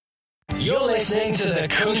You're listening to the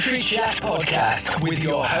Country Chat Podcast with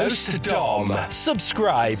your host, Dom.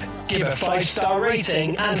 Subscribe, give a 5-star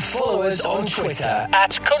rating, and follow us on Twitter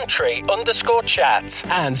at country_chat.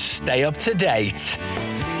 And stay up to date.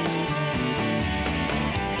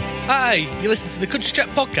 Hi, you listen to the Country Chat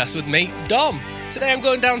Podcast with me, Dom. Today I'm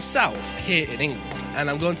going down south, here in England,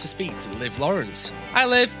 and I'm going to speak to Liv Lawrence. Hi,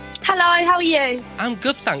 Liv. Hello, how are you? I'm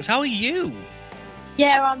good, thanks. How are you?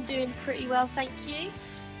 Yeah, I'm doing pretty well, thank you.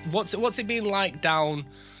 What's it been like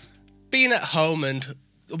being at home and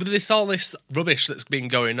with all this rubbish that's been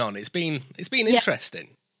going on? It's been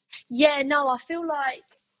interesting. Yeah, no, I feel like,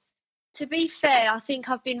 to be fair, I think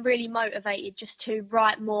I've been really motivated just to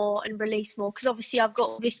write more and release more, because obviously I've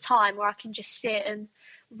got this time where I can just sit and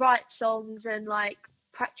write songs and like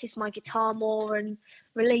practice my guitar more and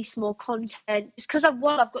release more content. Just because I've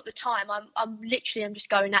got the time, I'm just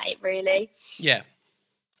going at it really. Yeah.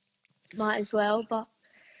 Might as well, but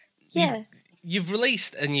yeah. You've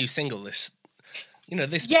released a new single this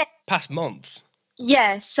past month.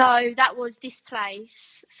 Yeah, so that was This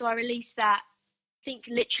Place. So I released that, I think,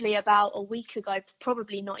 literally about a week ago,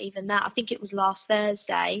 probably not even that. I think it was last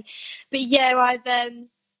Thursday. But yeah,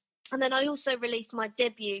 and then I also released my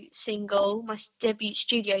debut single, my debut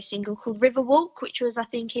studio single called Riverwalk, which was, I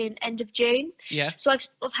think, in end of June. Yeah. So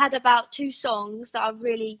I've had about 2 songs that I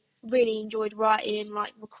really, really enjoyed writing,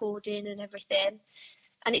 like recording and everything.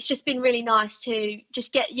 And it's just been really nice to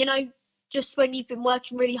just get, just when you've been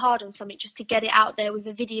working really hard on something, just to get it out there with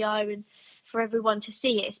a video and for everyone to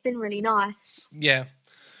see it. It's been really nice. Yeah.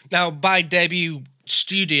 Now, by debut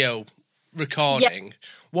studio recording,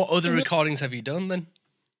 what other recordings have you done then?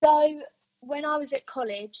 So when I was at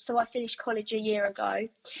college, so I finished college a year ago.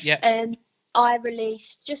 Yeah. I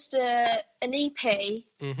released just an EP,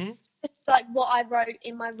 just like what I wrote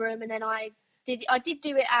in my room, and then I did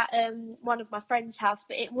do it at one of my friend's house,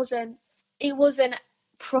 but it wasn't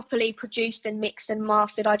properly produced and mixed and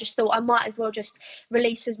mastered. I just thought I might as well just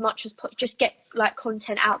release as much as just get like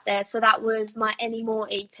content out there. So that was my Anymore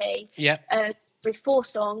EP. Yeah. With 4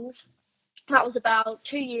 songs. That was about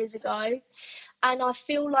 2 years ago, and I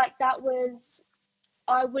feel like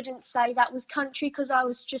I wouldn't say that was country, because I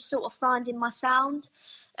was just sort of finding my sound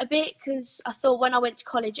a bit, because I thought when I went to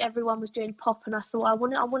college everyone was doing pop, and I thought I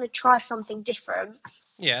want to try something different.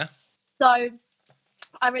 Yeah. So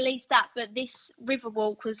I released that, but this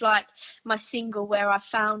Riverwalk was like my single where I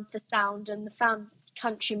found the sound and found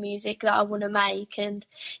country music that I want to make, and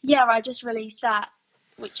yeah, I just released that,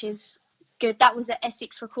 which is good. That was at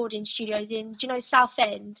Essex Recording Studios do you know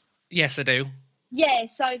Southend? Yes, I do. Yeah,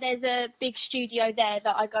 so there's a big studio there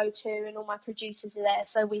that I go to, and all my producers are there.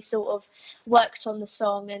 So we sort of worked on the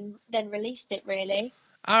song and then released it, really.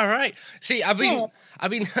 All right. See, I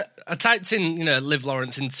typed in, Liv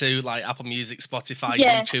Lawrence into like Apple Music, Spotify,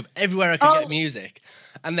 YouTube, everywhere I could get music.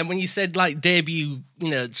 And then when you said like debut,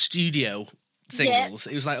 studio singles,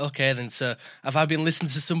 it was like, okay, then so have I been listening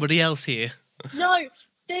to somebody else here? No,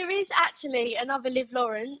 there is actually another Liv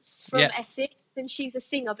Lawrence from Essex. And she's a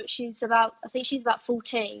singer, but I think she's about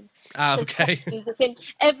 14. Okay.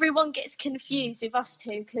 Everyone gets confused with us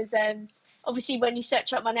two, because obviously when you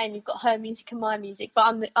search up my name, you've got her music and my music, but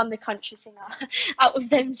I'm the country singer out of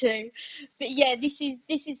them two. But yeah, these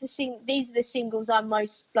are the singles I'm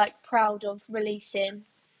most like proud of releasing,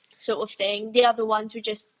 sort of thing. The other ones were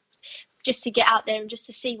just to get out there and just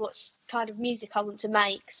to see what kind of music I want to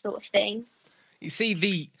make, sort of thing. You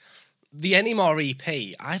see, the Anymore EP,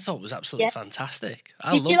 I thought was absolutely fantastic.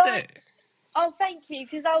 I loved it. Oh, thank you,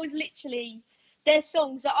 because I was literally, there's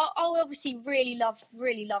songs that I obviously really love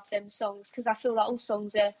them songs, because I feel like all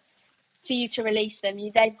songs are, for you to release them,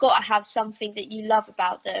 they've got to have something that you love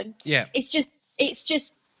about them. Yeah. It's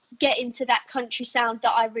just getting to that country sound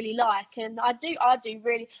that I really like, and I do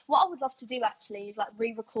really, what I would love to do actually is like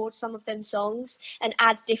re-record some of them songs and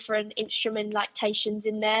add different instrumentations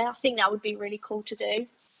in there. I think that would be really cool to do.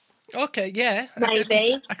 Okay, yeah.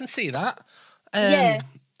 Maybe. I can see that. Yeah.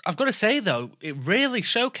 I've got to say, though, it really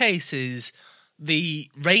showcases the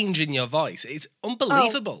range in your voice. It's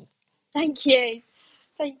unbelievable. Oh, thank you.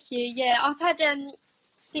 Yeah, I've had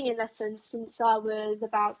singing lessons since I was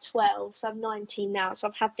about 12, so I'm 19 now, so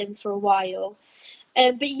I've had them for a while.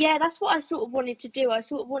 But yeah, that's what I sort of wanted to do. I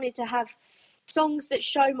sort of wanted to have songs that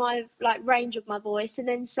show my like range of my voice, and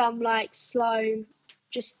then some like slow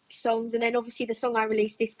just songs, and then obviously the song I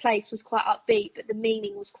released, This Place, was quite upbeat, but the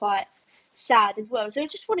meaning was quite sad as well. So I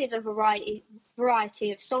just wanted a variety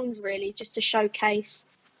of songs, really, just to showcase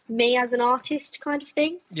me as an artist, kind of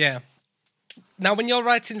thing. Yeah. Now, when you're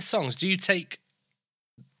writing songs, do you take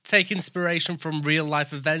inspiration from real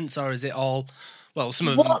life events, or is it all, well, some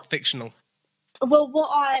of them fictional? Well,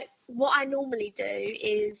 what I normally do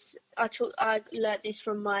is I learnt this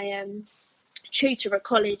from my tutor at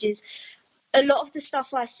college, is a lot of the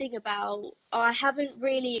stuff I sing about I haven't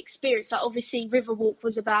really experienced. Like obviously Riverwalk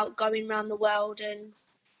was about going around the world and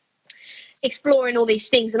exploring all these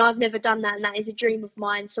things, and I've never done that, and that is a dream of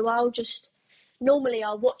mine. So I'll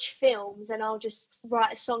watch films and I'll just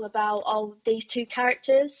write a song about these two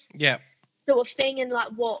characters, Yeah. sort of thing, and like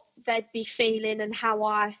what they'd be feeling and how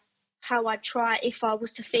I'd try, if I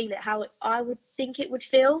was to feel it, how I would think it would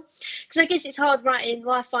feel. Because I guess it's hard writing.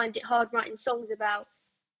 I find it hard writing songs about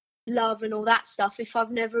love and all that stuff if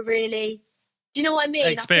I've never really, do you know what I mean?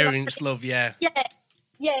 Experienced love, yeah.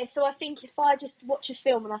 Yeah. So I think if I just watch a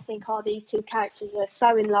film and I think, these two characters are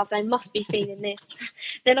so in love, they must be feeling this,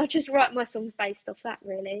 then I just write my songs based off that,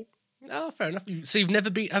 really. Oh, fair enough. So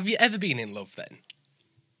have you ever been in love then?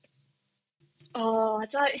 Oh, I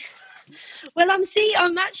don't. Well,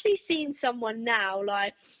 I'm actually seeing someone now.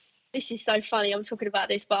 Like, this is so funny. I'm talking about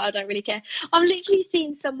this, but I don't really care. I'm literally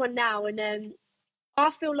seeing someone now, and I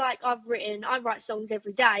feel like I write songs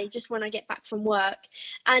every day, just when I get back from work,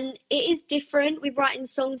 and it is different with writing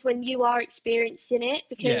songs when you are experiencing it,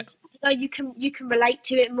 because you can relate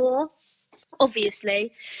to it more,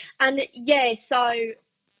 obviously, and so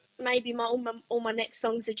maybe all my next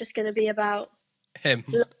songs are just going to be about him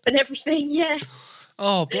love and everything. Yeah.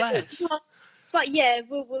 Oh, bless. But yeah,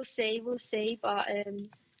 we'll see. But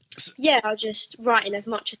I'll just writing as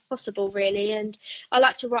much as possible, really, and I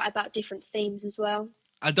like to write about different themes as well.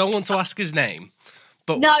 I don't want to ask his name,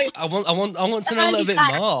 but no, I want to know a little bit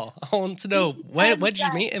more. I want to know where did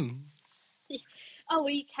you meet him? Oh,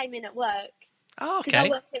 he came in at work. Oh, okay. I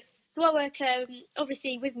work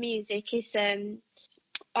obviously with music. Is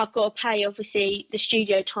I've got to pay obviously the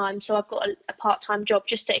studio time, so I've got a part-time job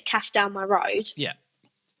just at a cafe down my road. Yeah.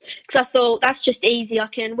 Because I thought that's just easy.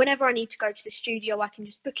 Whenever I need to go to the studio, I can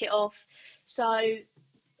just book it off. So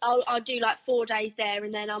I'll do like 4 days there,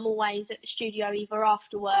 and then I'm always at the studio either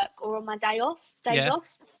after work or on my days off.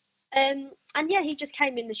 And he just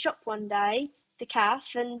came in the shop one day, the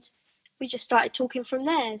cafe, and we just started talking from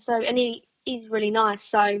there. So, and he's really nice.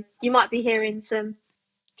 So you might be hearing some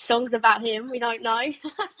songs about him. We don't know.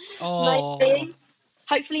 Oh. Maybe.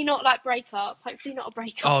 Hopefully not like breakup. Hopefully not a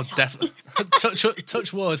breakup. Oh, song. definitely. Touch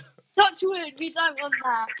wood. Touch wood. We don't want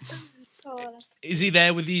that. Oh, is he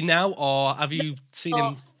there with you now, or have you seen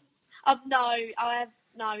him?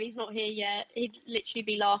 No, he's not here yet. He'd literally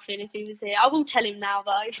be laughing if he was here. I will tell him now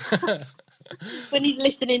though, when he's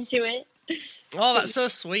listening to it. Oh, that's so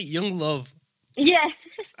sweet. Young love. Yeah.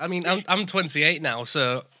 I mean, I'm 28 now,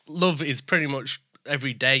 so love is pretty much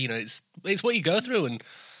every day. You know, it's what you go through, and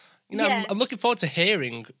you know, I'm looking forward to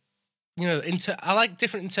hearing. You know, I like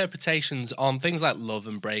different interpretations on things like love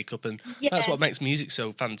and breakup, and that's what makes music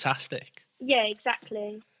so fantastic. Yeah,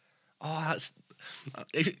 exactly. Oh, that's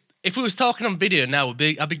if we was talking on video now,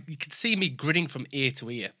 you could see me grinning from ear to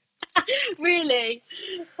ear. Really?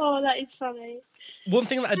 Oh, that is funny. One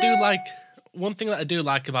thing that I do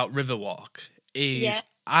like about Riverwalk is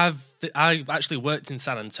I actually worked in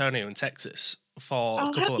San Antonio in Texas for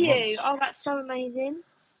a couple of months. Oh, that's so amazing.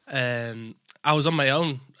 I was on my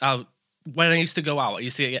own. When I used to go out, I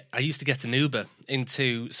used to get an Uber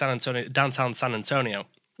into downtown San Antonio.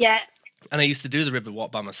 Yeah. And I used to do the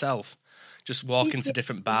Riverwalk by myself. Just walk into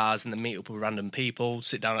different bars and then meet up with random people,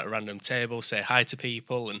 sit down at a random table, say hi to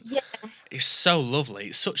people, and it's so lovely.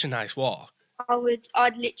 It's such a nice walk.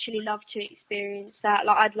 I'd literally love to experience that.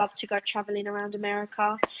 Like, I'd love to go travelling around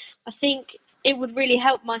America. I think it would really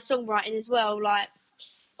help my songwriting as well. Like,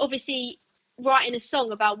 obviously, writing a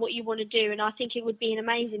song about what you want to do, and I think it would be an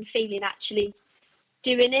amazing feeling actually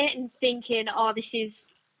doing it and thinking, this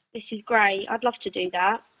is great. I'd love to do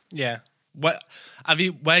that. Yeah. Where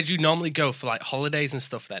do you normally go for like holidays and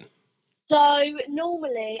stuff then? So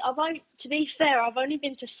normally, to be fair, I've only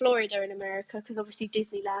been to Florida in America because obviously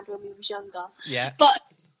Disneyland when we was younger. Yeah. But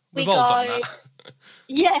we've all done that.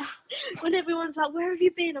 Yeah. When everyone's like, "Where have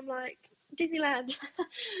you been?" I'm like, Disneyland.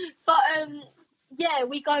 But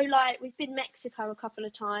we go we've been Mexico a couple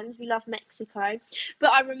of times. We love Mexico.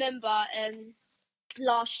 But I remember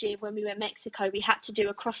last year when we went Mexico, we had to do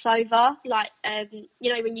a crossover,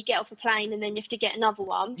 when you get off a plane and then you have to get another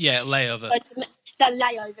one. Yeah, layover. That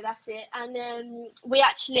layover, that's it. And we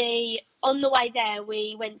actually, on the way there,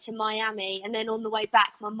 we went to Miami, and then on the way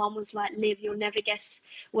back, my mum was like, "Liv, you'll never guess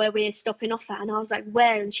where we're stopping off at." And I was like,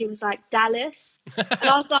 "Where?" And she was like, "Dallas." And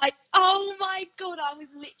I was like, "Oh my God." I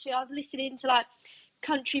was listening to like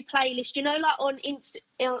country playlist, like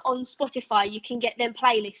on Spotify, you can get them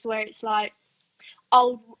playlists where it's like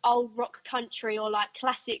old rock country or like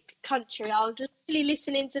classic country. I was literally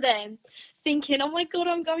listening to them, thinking, "Oh my God,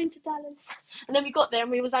 I'm going to Dallas." And then we got there,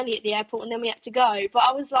 and we was only at the airport, and then we had to go. But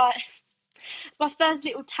I was like, it's my first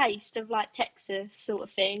little taste of like Texas sort of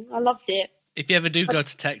thing. I loved it. If you ever do go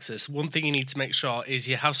to Texas, one thing you need to make sure is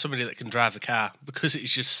you have somebody that can drive a car, because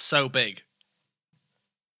it's just so big.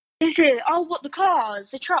 Is it? Oh, what, the cars,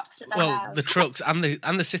 the trucks that they have? The trucks and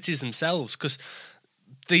the cities themselves, because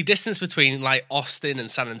the distance between like Austin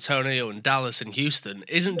and San Antonio and Dallas and Houston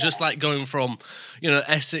isn't just like going from,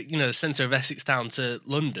 Essex, the centre of Essex down to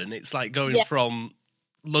London. It's like going from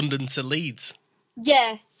London to Leeds.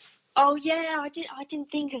 Yeah. Oh yeah, I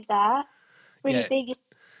didn't think of that. Really big.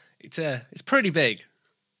 It's pretty big.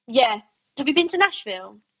 Yeah. Have you been to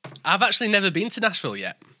Nashville? I've actually never been to Nashville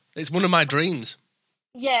yet. It's one of my dreams.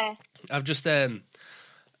 Yeah. I've just at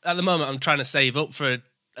the moment I'm trying to save up for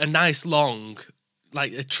a nice long,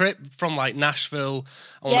 like a trip from like Nashville.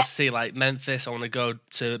 I want to see like Memphis. I want to go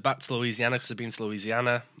back to Louisiana because I've been to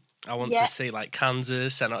Louisiana. I want to see like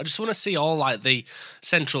Kansas, and I just want to see all like the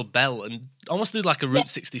Central Belt and almost do like a Route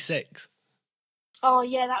 66. Oh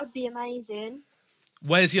yeah, that would be amazing.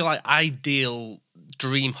 Where's your like ideal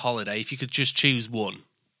dream holiday if you could just choose one?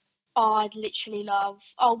 Oh, I'd literally love.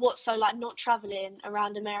 Oh, what? So like not traveling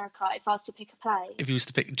around America. If I was to pick a place. If you was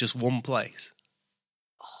to pick just one place.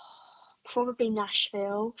 Probably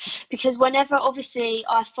Nashville, because whenever, obviously,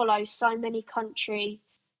 I follow so many country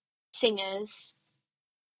singers,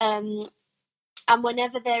 and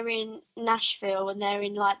whenever they're in Nashville and they're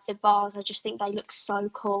in like the bars, I just think they look so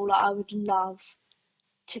cool. Like, I would love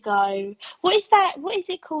to go. What is that? What is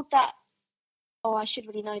it called? That? Oh, I should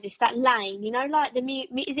really know this. That lane, like the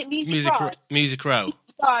is it Music Row? Music Row.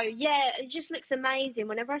 Oh yeah, it just looks amazing.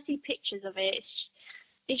 Whenever I see pictures of it,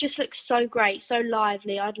 it just looks so great, so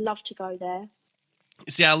lively. I'd love to go there.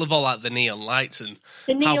 See, I love all like the neon lights and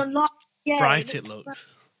the neon lights. Yeah, bright it looks.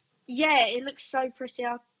 Yeah, it looks so pretty.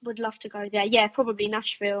 I would love to go there. Yeah, probably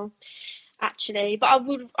Nashville, actually. But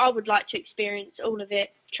I would like to experience all of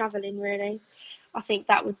it, traveling. Really, I think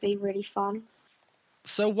that would be really fun.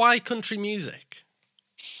 So why country music?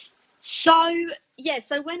 So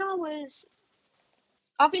when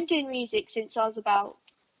I've been doing music since I was about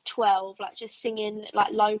 12, like just singing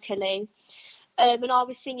like locally, and I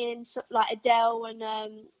was singing like Adele and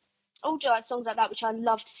all like songs like that, which I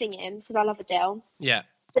loved singing because I love Adele. Yeah.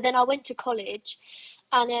 But then I went to college,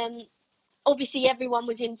 and obviously everyone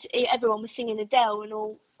was singing Adele and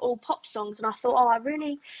all pop songs, and I thought, I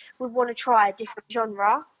really would want to try a different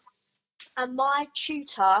genre. And my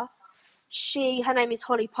tutor, her name is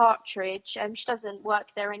Holly Partridge, she doesn't work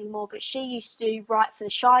there anymore, but she used to write for the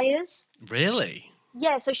Shires. Really?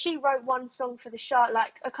 Yeah, so she wrote one song for the Shire,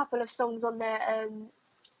 like a couple of songs on their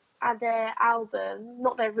album,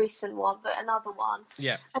 not their recent one, but another one.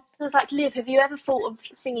 Yeah. And I was like, Liv, have you ever thought of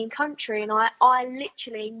singing country? And I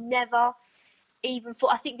literally never even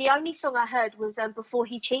thought. I think the only song I heard was Before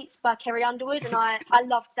He Cheats by Carrie Underwood, and I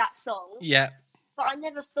loved that song. Yeah. But I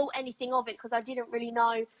never thought anything of it because I didn't really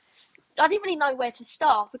know where to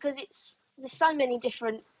start, because there's so many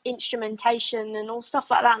different instrumentation and all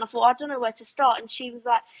stuff like that, and I thought, I don't know where to start. And she was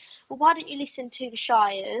like, well, why don't you listen to the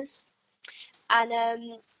Shires?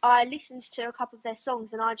 And I listened to a couple of their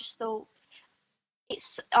songs, and I just thought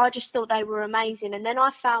they were amazing. And then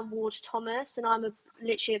I found Ward Thomas, and I'm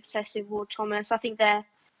literally obsessed with Ward Thomas. I think they're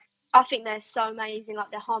so amazing,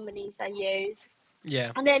 like their harmonies they use.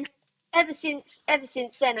 Yeah. And then ever since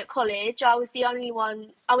then at college, I was the only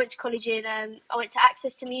one. I went to college I went to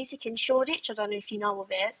Access to Music in Shoreditch. I don't know if you know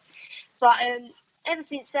of it, but ever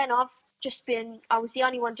since then I was the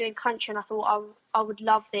only one doing country, and I thought I would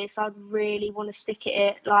love this. I'd really want to stick at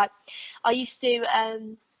it. Like I used to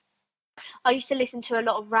listen to a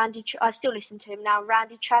lot of Randy. I still listen to him now,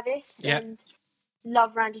 Randy Travis. Yeah. And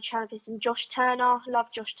love Randy Travis and Josh Turner.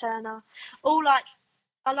 Love Josh Turner.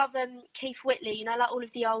 I love Keith Whitley, like all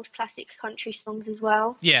of the old classic country songs as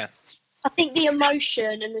well. Yeah. I think the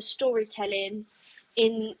emotion and the storytelling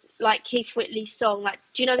in like Keith Whitley's song, like,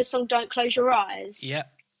 do you know the song Don't Close Your Eyes? Yeah.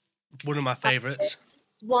 One of my favourites.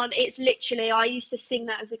 It's literally, I used to sing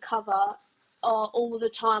that as a cover all the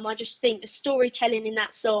time. I just think the storytelling in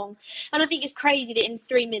that song, and I think it's crazy that in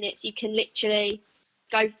 3 minutes you can literally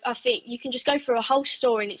I think you can just go through a whole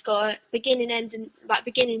story, and it's got a beginning, end, and like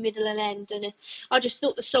beginning, middle, and end. And I just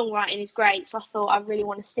thought the songwriting is great, so I thought I really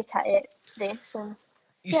want to stick at it.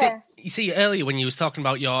 You see, earlier when you was talking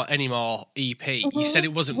about your Anymore EP, you said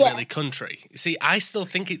it wasn't really country. See, I still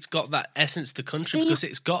think it's got that essence to country because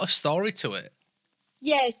it's got a story to it.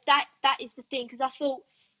 Yeah, that is the thing, because I thought,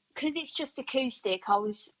 because it's just acoustic, I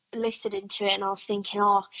was listening to it and I was thinking,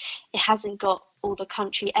 it hasn't got all the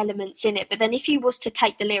country elements in it. But then if you was to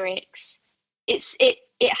take the lyrics,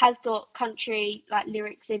 it has got country like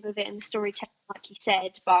lyrics in with it and storytelling, like you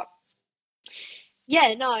said. But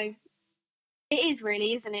yeah, no, it is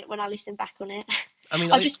really, isn't it? When I listen back on it, I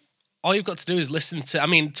mean, all you've got to do is listen to. I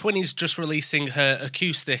mean, 20's just releasing her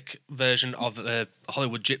acoustic version of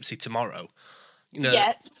Hollywood Gypsy tomorrow. You know,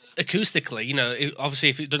 yeah. Acoustically, you know, obviously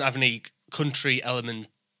if it doesn't have any country element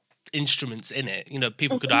instruments in it, you know,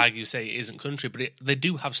 people could argue say it isn't country, but they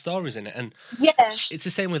do have stories in it, and yeah, it's the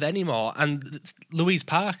same with Any More. And Louise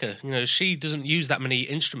Parker, you know, she doesn't use that many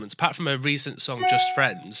instruments apart from her recent song Just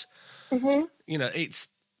Friends. mm-hmm. You know, it's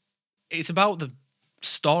about the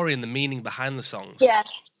story and the meaning behind the songs. Yeah,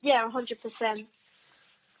 100%.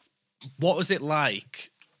 What was it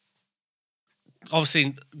like,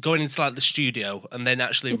 obviously going into like the studio and then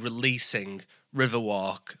actually releasing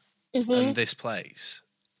Riverwalk and This Place?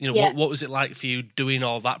 You know, what was it like for you doing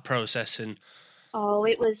all that process? And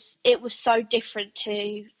it was so different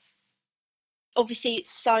to, obviously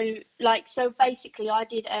it's so basically I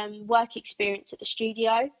did work experience at the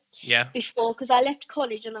studio before, because I left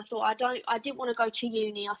college and I thought I didn't want to go to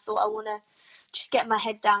uni. I thought I want to just get my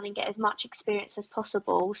head down and get as much experience as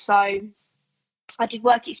possible. So I did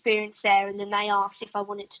work experience there, and then they asked if I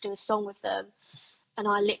wanted to do a song with them, and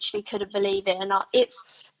I literally couldn't believe it. And it's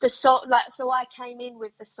the song, like, so I came in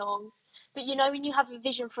with the song, but you know, when you have a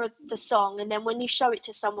vision for the song and then when you show it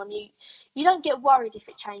to someone, you don't get worried if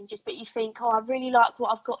it changes, but you think, oh, I really like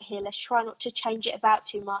what I've got here, let's try not to change it about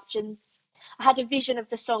too much. And I had a vision of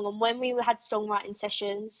the song, and when we had songwriting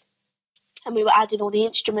sessions and we were adding all the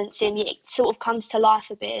instruments in, it sort of comes to life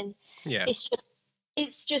a bit. And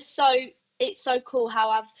it's just so cool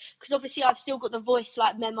how because obviously I've still got the voice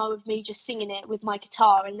like memo of me just singing it with my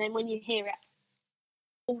guitar, and then when you hear it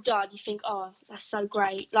all done, you think, oh, that's so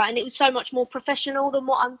great. Like, and it was so much more professional than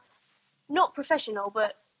what I'm, not professional,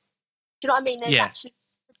 but do you know what I mean? There's actually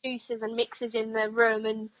producers and mixers in the room,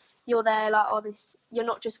 and you're there like, oh, you're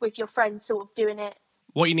not just with your friends sort of doing it.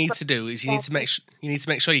 What you need to do is you need to make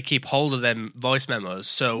sure you keep hold of them voice memos.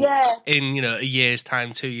 So in, you know, a year's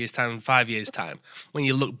time, 2 years' time, 5 years' time, when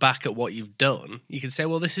you look back at what you've done, you can say,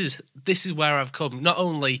 well, this is where I've come. Not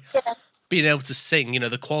only being able to sing, you know,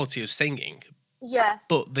 the quality of singing,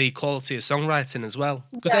 but the quality of songwriting as well.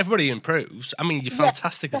 Because everybody improves. I mean, you're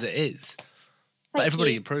fantastic as it is, but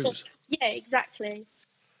everybody improves. Yeah, exactly.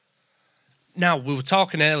 Now, we were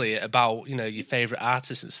talking earlier about, you know, your favourite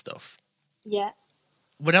artists and stuff. Yeah.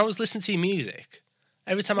 When I was listening to your music,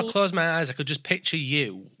 every time I closed my eyes, I could just picture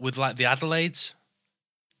you with like the Adelaides.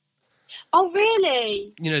 Oh,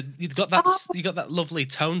 really? You know, you got that lovely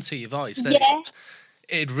tone to your voice. That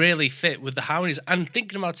it'd really fit with the harmonies. And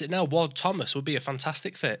thinking about it now, Ward Thomas would be a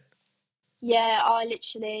fantastic fit. Yeah, I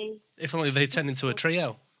literally. If only they turned into a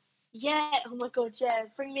trio. Yeah. Oh my God. Yeah.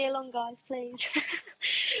 Bring me along, guys, please.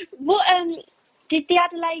 What did the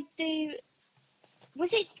Adelaides do?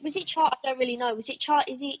 Was it I don't really know. Was it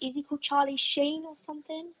is he called Charlie Sheen or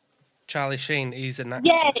something? Charlie Sheen, he's an actor.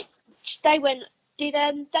 Yeah, they went. Did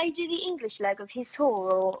they do the English leg of his tour,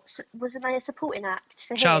 or wasn't they a supporting act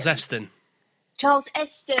for Charles him? Eston. Charles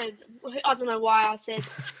Eston. I don't know why I said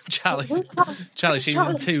Charlie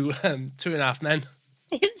Sheen's in 2.5 Men.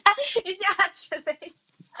 Is it actually?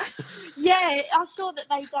 Yeah, I saw that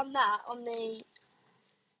they done that on the.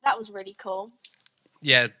 That was really cool.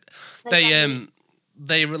 Yeah,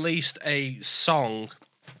 they released a song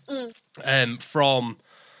from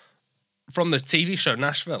the TV show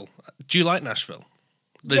Nashville. Do you like Nashville?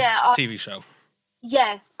 The TV show.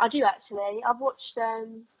 Yeah, I do actually. I've watched.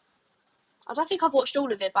 I don't think I've watched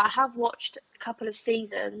all of it, but I have watched a couple of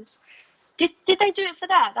seasons. Did they do it for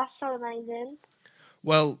that? That's so amazing.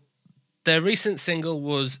 Well, their recent single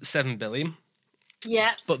was 7 Billion.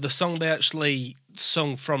 Yeah. But the song they actually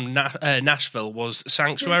sung from Nashville was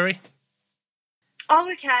Sanctuary.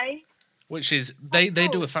 Oh, okay. Which is, they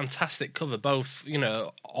do a fantastic cover, both, you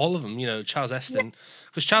know, all of them, you know, Charles Eston.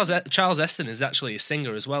 Because Charles Eston is actually a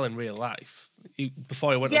singer as well in real life,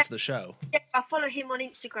 before he went onto the show. Yeah, I follow him on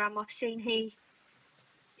Instagram. I've seen he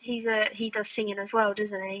does singing as well,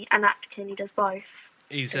 doesn't he? And acting, he does both.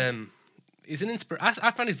 He's an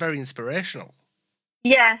I find he's very inspirational.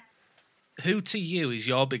 Yeah. Who to you is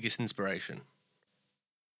your biggest inspiration?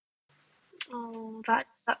 Oh, that's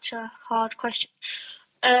such a hard question.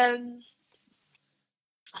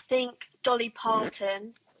 I think Dolly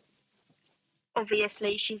Parton.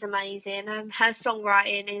 Obviously, she's amazing. Her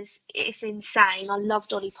songwriting it's insane. I love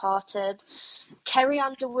Dolly Parton. Carrie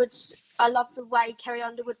Underwood's. I love the way Carrie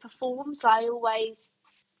Underwood performs. I always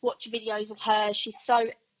watch videos of her. She's so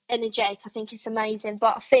energetic. I think it's amazing.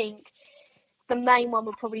 But I think the main one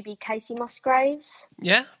would probably be Casey Musgraves.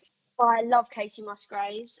 Yeah. I love Casey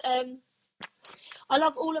Musgraves. I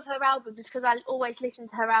love all of her albums because I always listen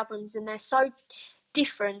to her albums and they're so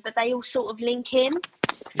different, but they all sort of link in.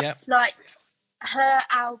 Yeah. Like her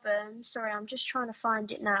album, sorry, I'm just trying to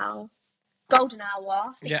find it now. Golden Hour,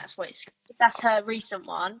 I think that's her recent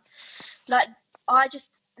one. Like, I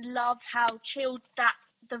just love how chilled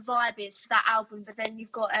the vibe is for that album. But then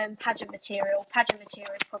you've got Pageant Material. Pageant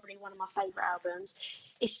Material is probably one of my favourite albums.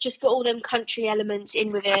 It's just got all them country elements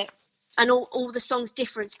in with it, and all the songs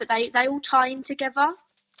different, but they all tie in together.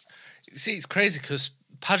 See, it's crazy because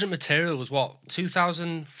Pageant Material was what,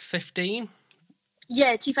 2015?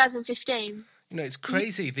 Yeah, 2015. You know, it's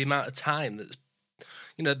crazy the amount of time that's,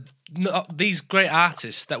 you know, these great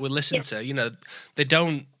artists that we listen to, you know, they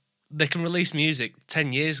can release music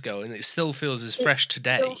 10 years ago and it still feels as fresh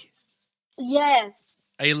today. Yeah.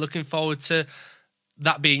 Are you looking forward to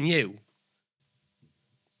that being you?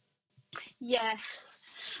 Yeah,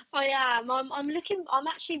 I am. I'm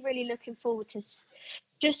actually really looking forward to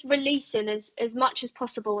just releasing as much as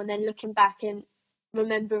possible and then looking back and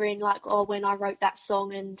remembering like, oh, when I wrote that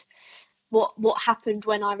song and what happened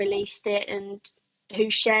when I released it and who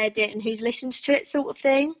shared it and who's listened to it, sort of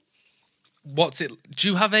thing. Do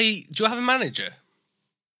you have a manager?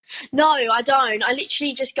 No, I don't. I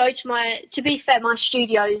literally just go to be fair, my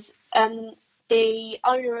studios, the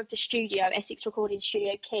owner of the studio, Essex Recording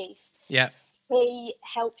Studio, Keith. Yeah. He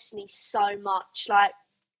helps me so much. Like,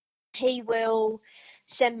 he will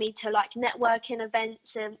send me to like networking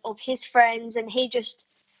events of his friends, and he just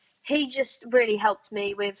really helped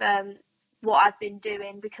me with what I've been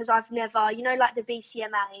doing, because I've never, you know, like the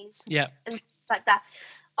BCMAs and things like that.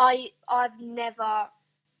 I've never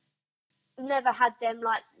had them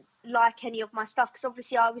like any of my stuff, because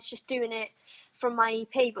obviously I was just doing it from my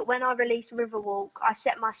EP. But when I released Riverwalk, I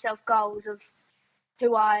set myself goals of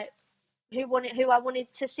who I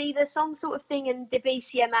wanted to see the song, sort of thing, and the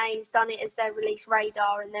BCMA's done it as their release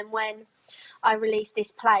radar, and then when I released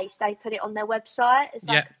This Place, they put it on their website as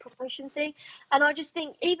like a promotion thing. And I just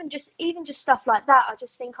think even just stuff like that, I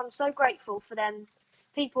just think I'm so grateful for them,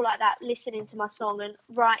 people like that, listening to my song and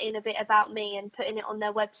writing a bit about me and putting it on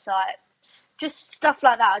their website. Just stuff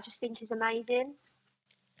like that I just think is amazing.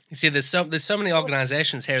 You see, there's so many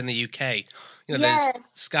organisations here in the UK. You know, there's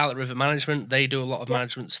Scarlet River Management. They do a lot of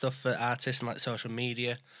management stuff for artists and like social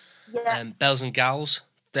media. Yeah. Bells and Gals.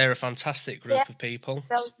 They're a fantastic group of people.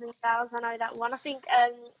 Bells and Gals, I know that one. I think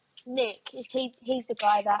Nick he's the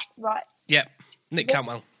guy that Yeah, Nick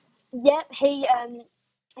Cantwell. Yeah, he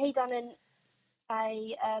done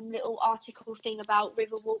a little article thing about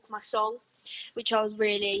Riverwalk, my song, which I was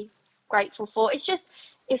really grateful for. It's just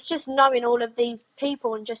knowing all of these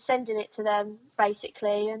people and just sending it to them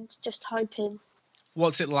basically, and just hoping.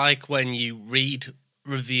 What's it like when you read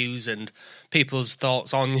reviews and people's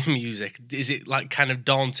thoughts on your music? Is it like kind of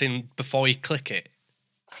daunting before you click it?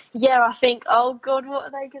 Yeah, I think, oh God, what are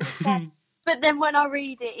they going to say? But then when I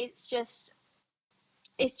read it, it's just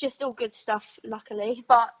all good stuff, luckily.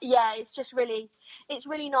 But yeah, it's really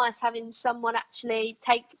nice having someone actually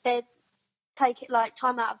take it like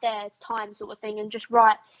time out of their time, sort of thing, and just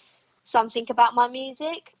write something about my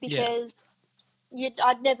music, because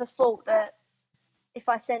I'd never thought that if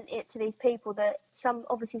I sent it to these people that some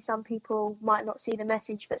people might not see the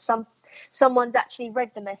message, but someone's actually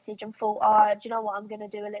read the message and thought, oh, do you know what, I'm going to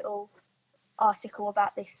do a little article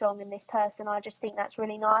about this song and this person. I just think that's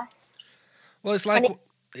really nice. Well, it's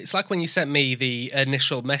like when you sent me the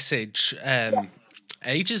initial message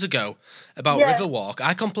ages ago about Riverwalk.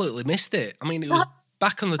 I completely missed it. I mean, it was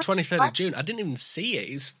back on the 23rd of June. I didn't even see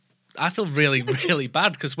it. I feel really, really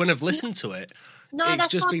bad, because when I've listened to it, it's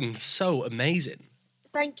just been so amazing.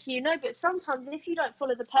 Thank you. No, but sometimes if you don't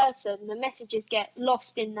follow the person, the messages get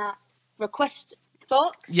lost in that request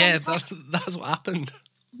box. Yeah, that's what happened.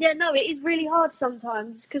 Yeah, no, it is really hard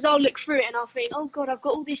sometimes, because I'll look through it and I'll think, oh God, I've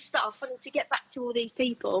got all this stuff. I need to get back to all these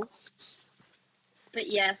people. But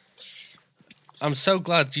yeah. I'm so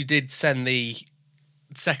glad you did send the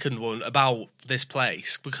second one about This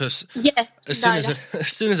Place, because as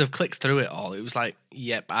soon as I've clicked through it all, it was like,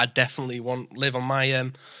 yep, I definitely want live on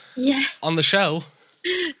my on the show.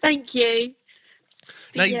 Thank you.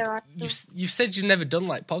 Now, you've said you've never done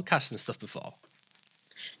like podcasts and stuff before.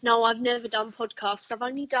 No, I've never done podcasts. I've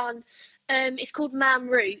only done it's called Man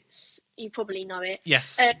Roots. You probably know it.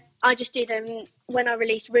 Yes. I just did when I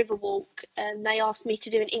released Riverwalk, they asked me to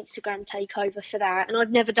do an Instagram takeover for that, and I've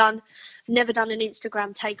never done an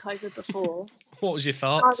Instagram takeover before. What was your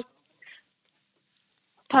thoughts?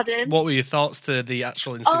 Pardon? What were your thoughts to the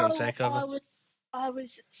actual Instagram takeover? I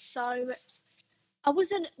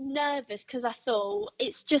wasn't nervous, because I thought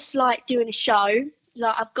it's just like doing a show.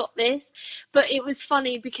 like, I've got this. But it was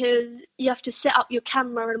funny because you have to set up your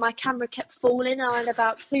camera, and my camera kept falling. And I had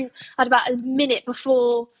about a minute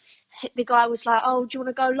before the guy was like, "Oh, do you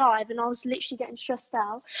want to go live?" And I was literally getting stressed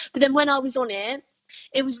out. But then when I was on it,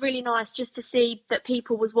 it was really nice just to see that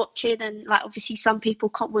people was watching, and like obviously some people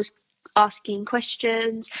was asking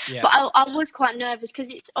questions. Yeah. But I was quite nervous because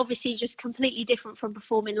it's obviously just completely different from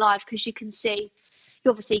performing live, because you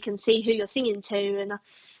obviously can see who you're singing to,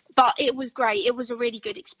 but it was great. It was a really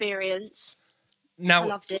good experience. Now, I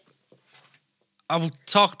loved it. I'll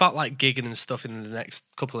talk about like gigging and stuff in the next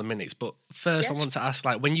couple of minutes, but first I want to ask,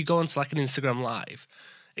 like, when you go onto like an Instagram live,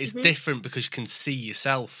 it's different because you can see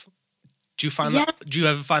yourself. Do you find that? Do you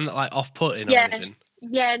ever find that like off-putting or anything?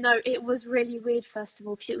 Yeah, no, it was really weird first of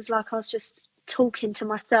all, because it was like I was just talking to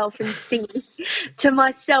myself and singing to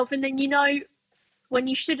myself, and then when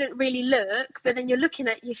you shouldn't really look, but then you're looking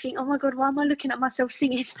at, you think, oh my god, why am I looking at myself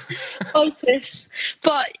singing? Focus.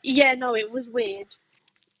 But yeah, no, it was weird.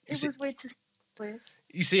 It was weird to see with.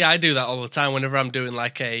 You see, I do that all the time whenever I'm doing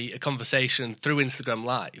like a conversation through Instagram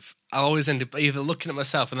Live. I always end up either looking at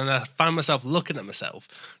myself, and then I find myself looking at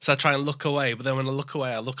myself. So I try and look away, but then when I look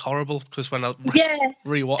away, I look horrible, because when I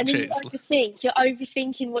rewatch and then it, you're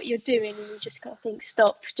overthinking what you're doing, and you just got to think,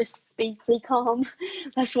 stop, just be calm.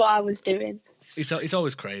 That's what I was doing. It's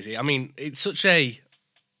always crazy. I mean, it's such a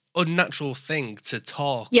unnatural thing to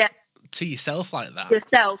talk to yourself like that.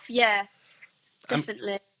 Yourself, yeah,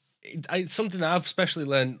 definitely. It's something that I've especially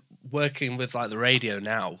learned working with like the radio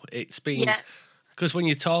now. It's been because when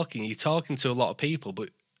you're talking to a lot of people, but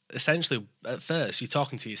essentially at first you're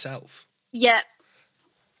talking to yourself. Yeah.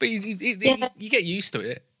 But you get used to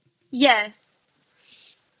it. Yeah.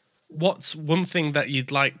 What's one thing that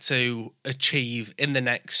you'd like to achieve in the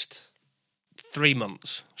next 3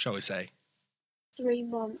 months, shall we say? 3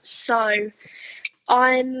 months. So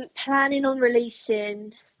I'm planning on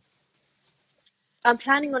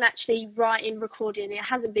actually writing, recording. It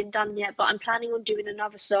hasn't been done yet, but I'm planning on doing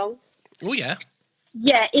another song. Oh, yeah.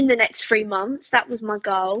 Yeah, in the next 3 months. That was my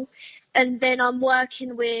goal. And then I'm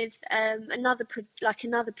working with another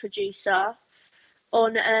producer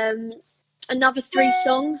on another 3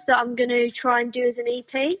 songs that I'm going to try and do as an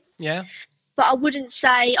EP. Yeah. But I wouldn't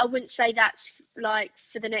say that's like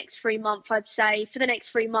for the next 3 months. I'd say for the next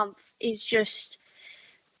 3 months is just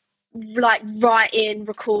like writing,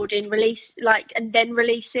 recording, release, like, and then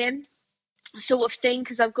releasing sort of thing,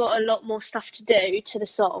 because I've got a lot more stuff to do to the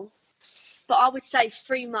song. But I would say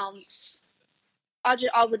 3 months. I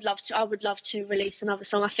would love to release another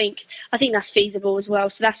song. I think that's feasible as well.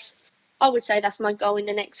 So I would say that's my goal in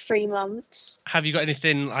the next 3 months. Have you got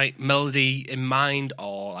anything like melody in mind,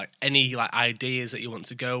 or like any like ideas that you want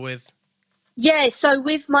to go with? Yeah, so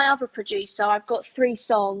with my other producer, I've got 3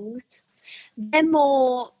 songs. They're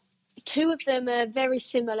 2 of them are very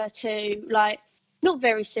similar to, like, not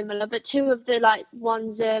very similar, but 2 of the like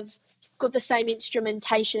ones have got the same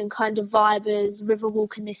instrumentation and kind of vibe as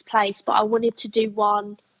Riverwalk in This Place. But I wanted to do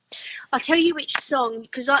one. I'll tell you which song,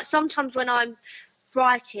 because sometimes when I'm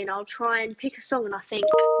writing, I'll try and pick a song and I think,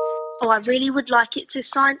 oh, I really would like it to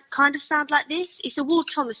kind of sound like this. It's a Ward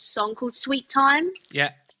Thomas song called Sweet Time.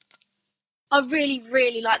 Yeah. I really,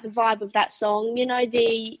 really like the vibe of that song. You know, do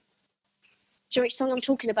you know which song I'm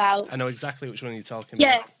talking about? I know exactly which one you're talking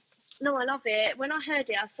about. Yeah. No, I love it. When I heard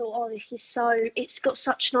it, I thought, oh, it's got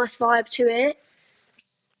such a nice vibe to it.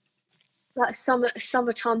 Like a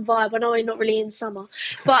summertime vibe. I know we're not really in summer.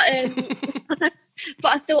 But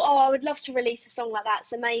but I thought, oh, I would love to release a song like that.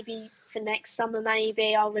 So maybe for next summer,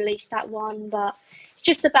 maybe I'll release that one. But it's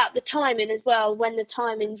just about the timing as well, when the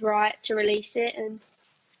timing's right to release it. And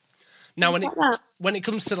now, when it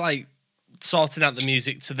comes to like sorting out the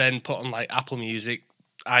music to then put on like Apple Music,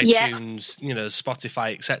 iTunes,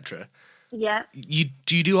 Spotify, etc. Yeah.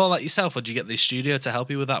 Do you do all that yourself, or do you get the studio to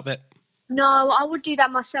help you with that bit? No, I would do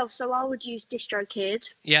that myself. So I would use DistroKid.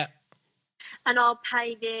 Yeah. And I'll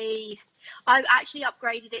pay I've actually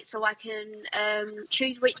upgraded it so I can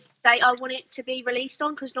choose which date I want it to be released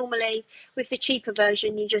on, because normally with the cheaper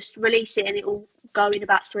version you just release it and it will go in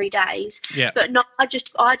about 3 days. Yeah. But no, I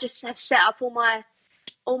just have set up all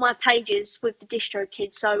my pages with the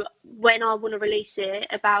DistroKid, so when I want to release it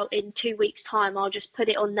about in 2 weeks' time, I'll just put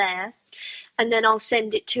it on there, and then I'll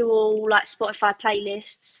send it to all like Spotify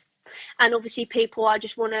playlists. And obviously people, I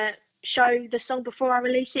just want to show the song before I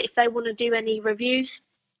release it if they want to do any reviews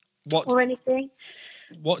or anything.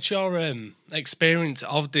 What's your experience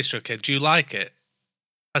of DistroKid? Do you like it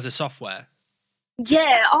as a software?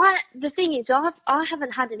 Yeah, the thing is, I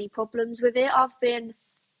haven't had any problems with it. I've been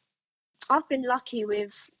lucky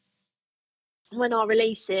with when I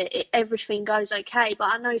release it, everything goes okay.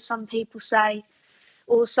 But I know some people say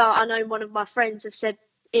also, I know one of my friends have said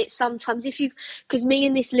it sometimes because me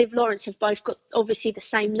and this Liv Lawrence have both got obviously the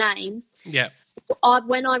same name. Yeah.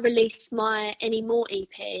 When I released my Any More EP,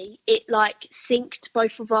 it like synced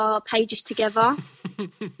both of our pages together.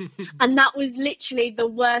 And that was literally the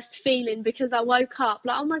worst feeling, because I woke up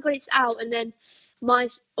like, oh my God, it's out. And then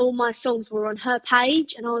all my songs were on her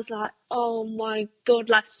page, and I was like, oh my God,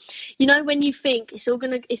 like, you know, when you think it's all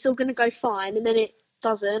gonna go fine, and then it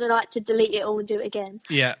doesn't. I like to delete it all and do it again.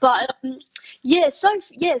 Yeah. But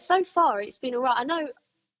so far it's been alright. I know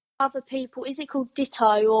other people, is it called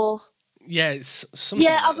Ditto or? Yeah, it's something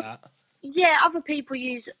like that. Yeah, other people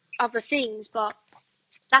use other things, but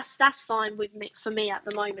that's fine with me, for me at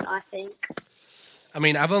the moment, I think. I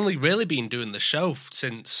mean, I've only really been doing the show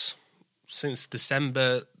since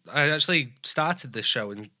December. I actually started this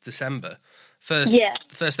show in December. First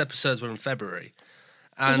episodes were in February.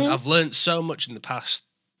 And I've learned so much in the past,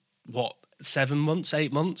 7 months,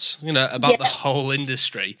 8 months, you know, about the whole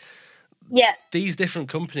industry. Yeah. These different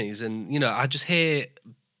companies, and, you know, I just hear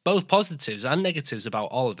both positives and negatives about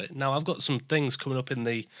all of it. Now, I've got some things coming up in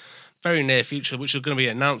the very near future, which are going to be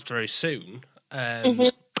announced very soon.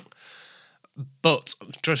 But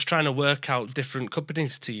just trying to work out different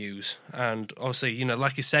companies to use. And obviously, you know,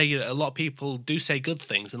 like you say, a lot of people do say good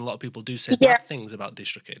things and a lot of people do say bad things about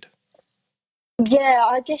DistroKid. Yeah,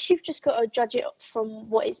 I guess you've just got to judge it from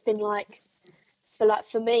what it's been like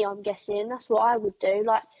for me, I'm guessing. That's what I would do.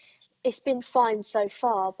 Like, it's been fine so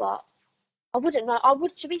far, but I wouldn't know.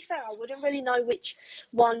 To be fair, I wouldn't really know which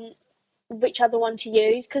other one to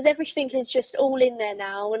use, because everything is just all in there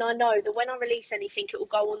now, and I know that when I release anything, it will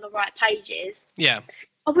go on the right pages. Yeah.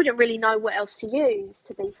 I wouldn't really know what else to use,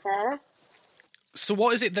 to be fair. So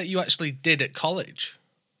what is it that you actually did at college?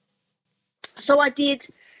 So I did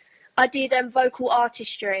vocal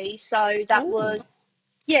artistry. So that was,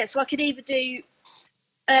 so I could either do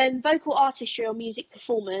vocal artistry or music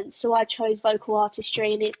performance. So I chose vocal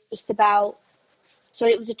artistry, and it was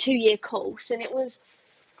a 2-year course, and it was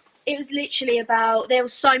literally about, there were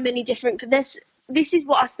so many different, this is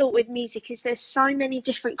what I thought with music, is there's so many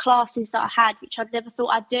different classes that I had, which I'd never thought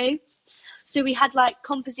I'd do. So we had like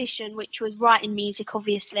composition, which was writing music,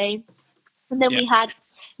 obviously. And then we had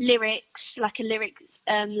lyrics, like a lyric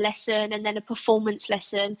lesson, and then a performance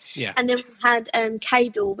lesson. Yeah. And then we had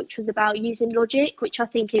Cadle, which was about using Logic, which I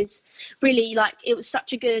think is really, like, it was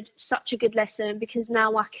such a good lesson, because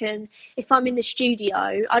now I can, if I'm in the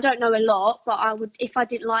studio, I don't know a lot, but I would, if I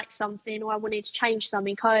didn't like something or I wanted to change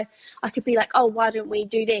something, I could be like, oh, why don't we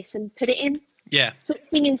do this, and put it in. Yeah. So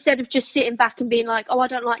instead of just sitting back and being like, oh, I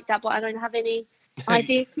don't like that, but I don't have any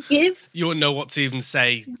idea to give. You wouldn't know what to even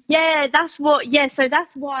say. So that's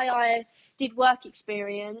why I did work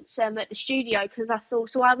experience at the studio, because I thought,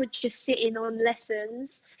 so I would just sit in on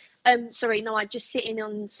lessons. I'd just sit in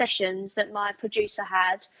on sessions that my producer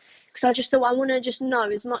had, because I just thought I want to just know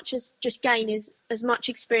as much, as just gain as much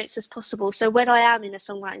experience as possible. So when I am in a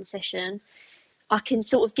songwriting session, I can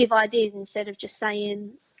sort of give ideas instead of just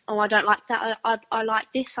saying, oh, I don't like that, I like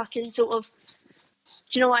this. I can sort of,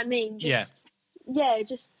 do you know what I mean?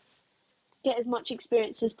 Just get as much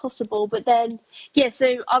experience as possible. But then,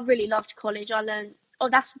 so I really loved college. I learned,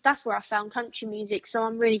 that's where I found country music. So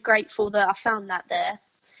I'm really grateful that I found that there,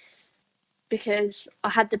 because I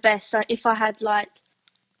had the best. If I had like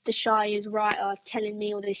the Shire's writer telling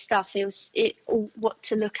me all this stuff, what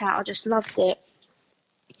to look at. I just loved it.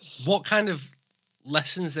 What kind of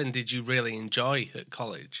lessons then did you really enjoy at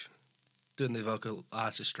college, doing the vocal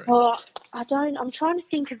artistry? Well, I'm trying to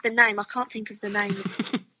think of the name. I can't think of the name.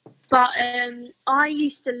 But I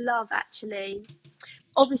used to love, actually,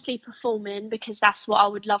 obviously performing, because that's what I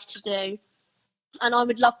would love to do. And I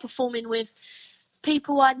would love performing with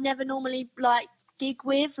people I'd never normally like gig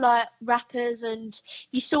with, like rappers, and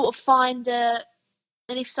you sort of find and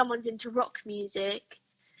if someone's into rock music,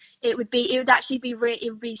 it would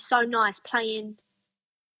be so nice playing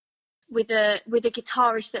with a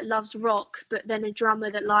guitarist that loves rock, but then a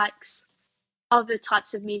drummer that likes other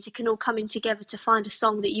types of music, and all coming together to find a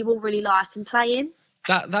song that you all really like and playing.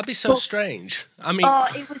 That'd be so strange. I mean,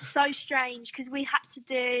 it was so strange, because we had to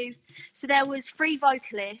do, so there was 3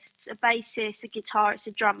 vocalists, a bassist, a guitarist,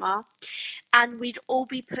 a drummer, and we'd all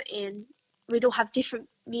have different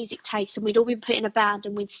music tastes, and we'd all be put in a band,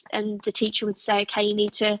 and the teacher would say, okay, you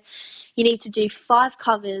need to do 5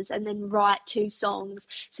 covers and then write 2 songs.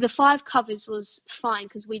 So the 5 covers was fine,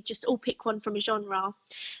 because we'd just all pick one from a genre.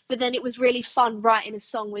 But then it was really fun writing a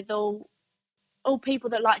song with all people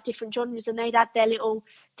that like different genres, and they'd add their little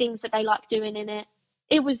things that they like doing in it.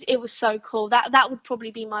 It was so cool. That would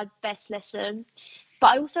probably be my best lesson.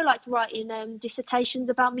 But I also liked writing dissertations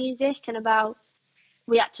about music and about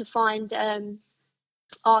we had to find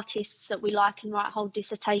artists that we like and write a whole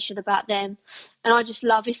dissertation about them. And I just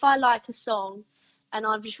love, if I like a song, and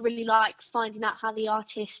I just really like finding out how the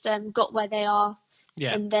artist got where they are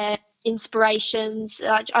and their inspirations.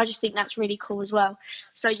 I just think that's really cool as well.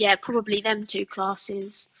 So yeah, probably them two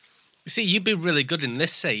classes. You see, you'd be really good in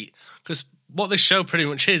this seat, because what this show pretty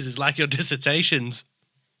much is like your dissertations.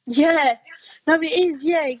 Yeah, no, it is.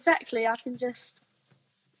 Yeah, exactly. I can just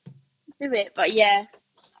do it. But yeah,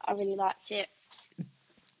 I really liked it.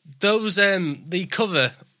 Those the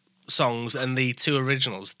cover songs and the two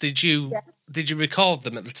originals, did you record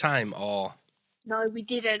them at the time, or? No, we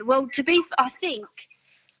didn't. Well,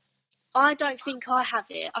 I don't think I have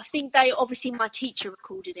it. I think obviously my teacher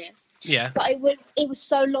recorded it. Yeah. But it was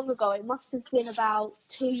so long ago. It must have been about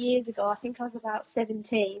 2 years ago. I think I was about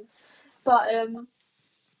 17. But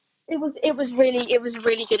it was a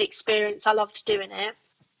really good experience. I loved doing it.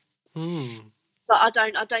 But I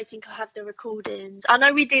don't think I have the recordings. I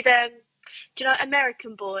know we did do you know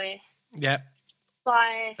American Boy? Yeah.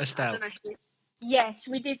 By Estelle. I don't know who. Yes,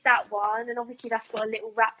 we did that one, and obviously that's got a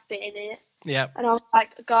little rap bit in it. Yeah. And I was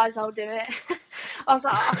like, guys, I'll do it. I was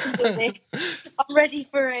like, I can do it. I'm ready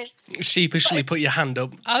for it. Sheepishly put your hand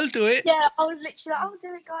up. I'll do it. Yeah, I was literally like, I'll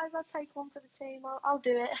do it, guys. I'll take one for the team. I'll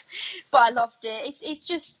do it. But I loved it. It's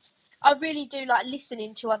just, I really do like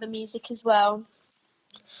listening to other music as well,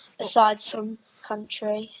 aside from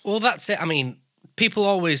country. Well, that's it. I mean, people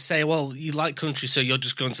always say, well, you like country, so you're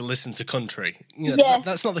just going to listen to country. You know,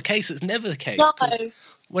 that's not the case. It's never the case. No.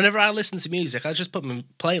 Whenever I listen to music, I just put my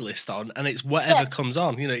playlist on, and it's whatever comes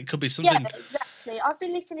on. You know, it could be something. Yeah, exactly. I've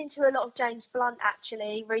been listening to a lot of James Blunt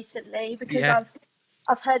actually recently, because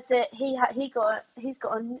I've heard that he's got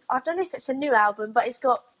I don't know if it's a new album, but it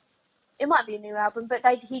might be a new album. But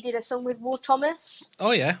he did a song with War Thomas.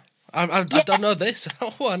 Oh yeah, I don't know this.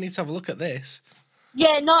 Oh, I need to have a look at this.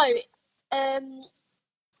 Yeah, no,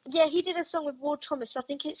 he did a song with War Thomas. I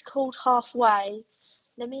think it's called Halfway.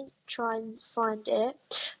 Let me try and find it.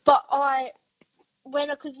 But I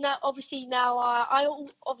obviously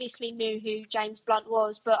knew who James Blunt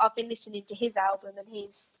was, but I've been listening to his album, and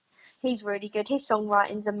he's really good. His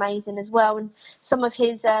songwriting's amazing as well, and some of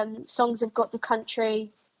his songs have got the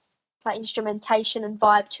country like instrumentation and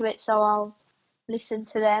vibe to it, so I'll listen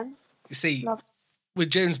to them. You see, with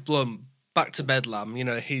James Blunt, Back to Bedlam, you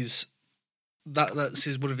know,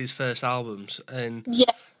 that's one of his first albums, and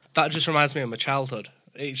that just reminds me of my childhood.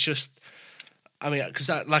 It's just, I mean, because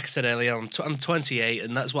like I said earlier, I'm 28,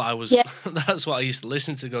 and that's what I was. That's what I used to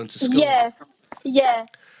listen to going to school. Yeah.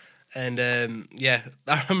 And I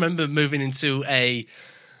remember moving into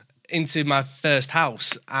my first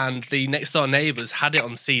house, and the next door neighbours had it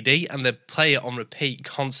on CD, and they'd play it on repeat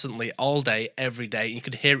constantly, all day, every day. You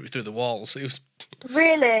could hear it through the walls. It was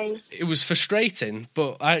It was frustrating,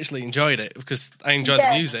 but I actually enjoyed it because I enjoyed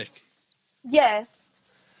the music. Yeah.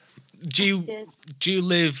 Do you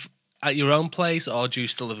live at your own place, or do you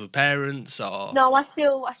still live with parents? Or no, I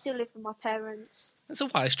still live with my parents. That's a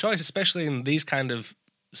wise choice, especially in these kind of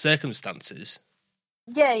circumstances.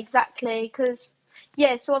 Yeah, exactly. Because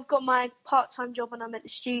so I've got my part-time job and I'm at the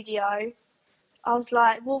studio. I was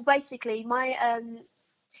like, well, basically,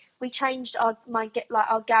 we changed our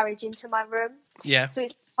garage into my room. Yeah. So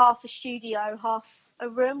it's half a studio, half a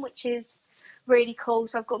room, which is really cool.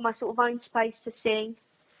 So I've got my sort of own space to sing.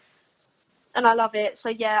 And I love it. So,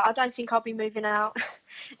 yeah, I don't think I'll be moving out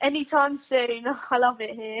anytime soon. I love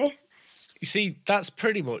it here. You see, that's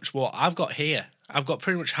pretty much what I've got here. I've got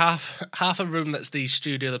pretty much half a room that's the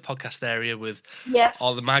studio, the podcast area with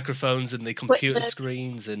all the microphones and the computer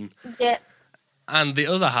screens. And the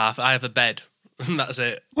other half, I have a bed. And that's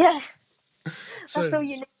it. Yeah. That's all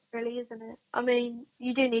you need, really, isn't it? I mean,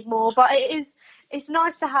 you do need more. But it's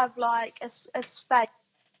nice to have, like, a space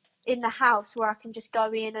in the house where I can just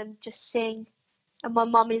go in and just sing, and my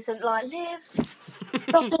mum isn't like, Liv,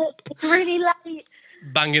 stop it, it's really late.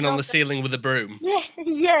 Banging on the ceiling with a broom.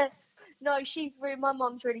 Yeah. No, my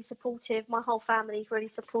mum's really supportive. My whole family's really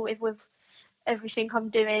supportive with everything I'm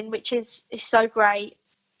doing, which is so great.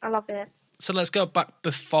 I love it. So let's go back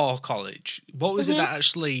before college. What was it that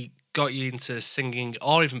actually got you into singing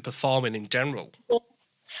or even performing in general?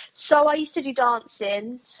 So I used to do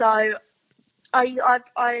dancing. So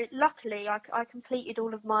I luckily completed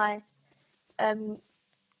all of my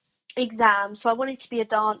exams. So I wanted to be a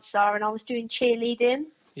dancer, and I was doing cheerleading.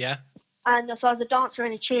 Yeah. And so I was a dancer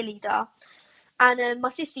and a cheerleader. And my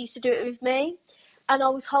sister used to do it with me, and I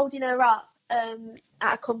was holding her up at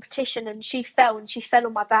a competition, and she fell on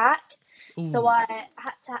my back. Ooh. So I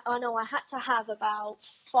had to have about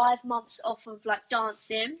 5 months off of like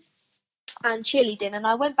dancing. and cheerleading. And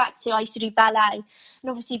I used to do ballet, and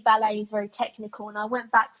obviously ballet is very technical. And I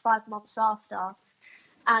went back 5 months after,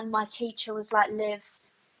 and my teacher was like, Liv,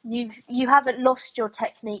 you haven't lost your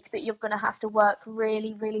technique, but you're going to have to work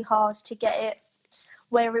really, really hard to get it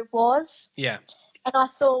where it was. Yeah. And I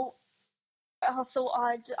thought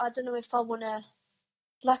I don't know if I want to,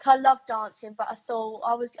 like, I love dancing, but I thought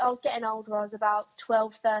I was getting older. I was about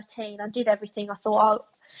 12, 13. I did everything. I thought,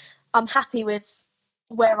 I'm happy with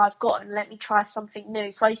where I've gotten. Let me try something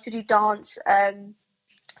new. So I used to do dance,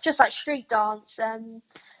 just like street dance,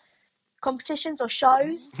 competitions or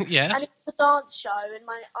shows. Yeah. And it was a dance show, and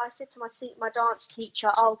I said to my dance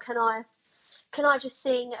teacher, "Oh, can I just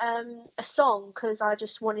sing a song?" Because I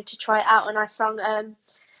just wanted to try it out, and I sung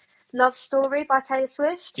 "Love Story" by Taylor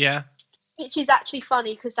Swift. Yeah. Which is actually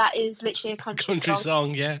funny because that is literally a country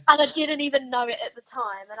song, yeah. And I didn't even know it at the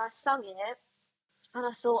time, and I sung it, and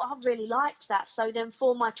I thought I really liked that. So then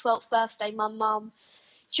for my 12th birthday, my mum,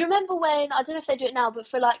 do you remember when, I don't know if they do it now, but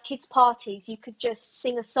for like kids' parties, you could just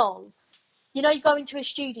sing a song. You know, you go into a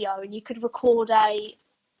studio and you could record a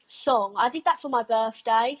song. I did that for my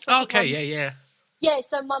birthday. So okay, yeah. Yeah,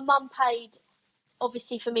 so my mum paid,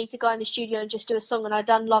 obviously, for me to go in the studio and just do a song, and I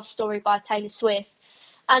done Love Story by Taylor Swift.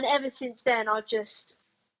 And ever since then, I've just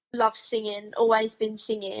loved singing, always been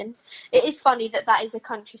singing. It is funny that is a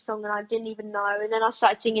country song, and I didn't even know. And then I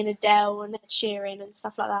started singing Adele and Ed Sheeran and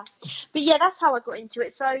stuff like that. But yeah, that's how I got into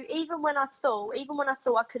it. So even when I thought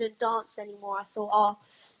I couldn't dance anymore, I thought, oh,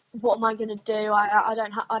 what am I going to do? I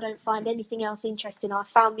don't find anything else interesting. I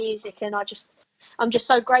found music, and I'm just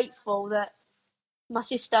so grateful that not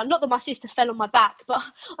that my sister fell on my back, but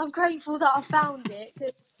I'm grateful that I found it,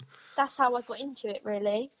 because that's how I got into it,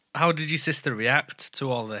 really. How did your sister react to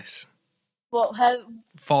all this? What, her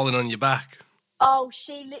falling on your back? Oh,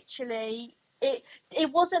 she literally, it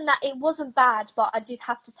wasn't bad, but I did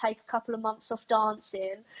have to take a couple of months off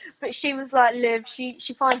dancing. But she was like, Liv, she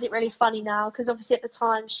finds it really funny now, because obviously at the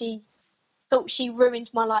time she thought she ruined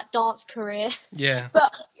my like dance career. Yeah.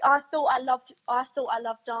 But I thought I loved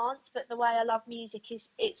dance, but the way I love music is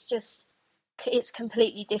it's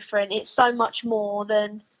completely different. It's so much more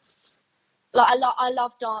than, like, I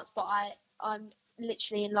love dance, but I'm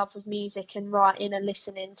literally in love with music and writing and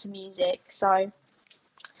listening to music. So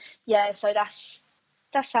yeah, so that's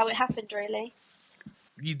how it happened, really.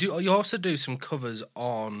 You also do some covers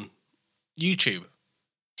on YouTube.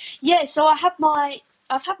 Yeah, so I've had my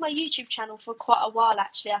YouTube channel for quite a while,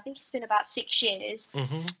 actually. I think it's been about 6 years.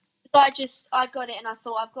 Mm-hmm. So I got it, and I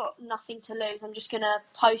thought, I've got nothing to lose. I'm just gonna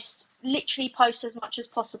post as much as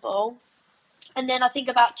possible. And then I think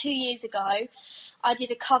about 2 years ago, I did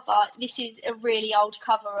a cover. This is a really old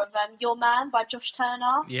cover of Your Man by Josh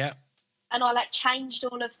Turner. Yeah. And I like changed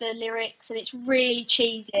all of the lyrics, and it's really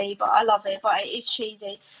cheesy, but I love it. But it is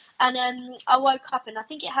cheesy. And I woke up, and I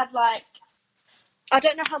think it had like, I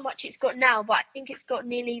don't know how much it's got now, but I think it's got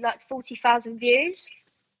nearly like 40,000 views.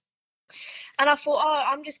 And I thought, oh,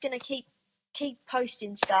 I'm just gonna keep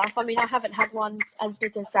posting stuff. I mean, I haven't had one as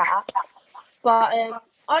big as that, but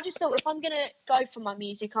I just thought, if I'm gonna go for my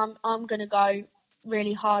music, I'm gonna go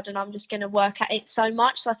really hard, and I'm just gonna work at it so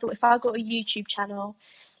much. So I thought, if I got a YouTube channel,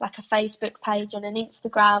 like a Facebook page and an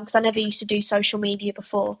Instagram, because I never used to do social media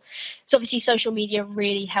before. So obviously social media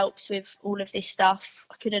really helps with all of this stuff.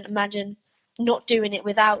 I couldn't imagine not doing it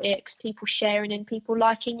without it, because people sharing and people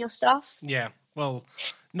liking your stuff. Yeah, well,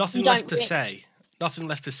 Nothing Left to Say. Nothing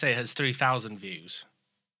Left to Say has 3,000 views.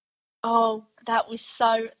 Oh, that was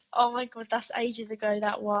so... Oh, my God, that's ages ago,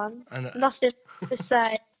 that one. Nothing to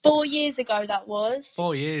Say. 4 years ago, that was.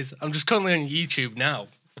 4 years. I'm just currently on YouTube now.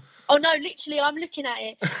 Oh, no, literally, I'm looking at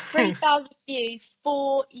it. 3,000 views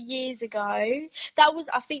 4 years ago.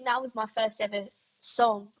 I think that was my first ever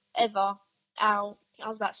song ever out. I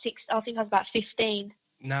was about 15.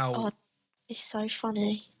 Now... Oh, it's so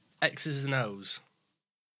funny. X's and O's.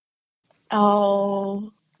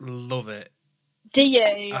 Oh, love it. Do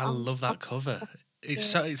you? I love that cover. It's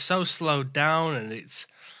so slowed down, and it's.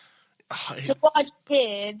 So what I did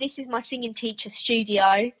here, this is my singing teacher's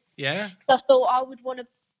studio. Yeah. So I thought I would want to,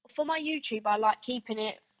 for my YouTube, I like keeping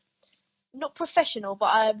it not professional, but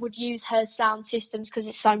I would use her sound systems because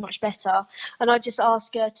it's so much better. And I just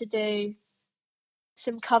ask her to do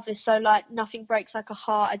some covers. So like Nothing Breaks Like a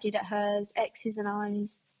Heart, I did at hers. X's and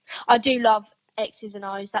O's. I do love X's and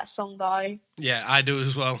O's, that song though. Yeah, I do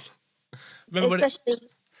as well. Remember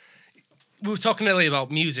we were talking earlier about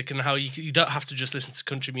music and how you don't have to just listen to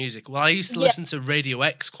country music. Well, I used to listen to Radio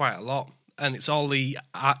X quite a lot, and it's all the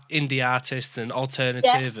indie artists and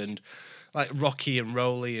alternative and like Rocky and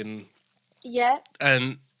Rolly and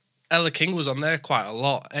and Ella King was on there quite a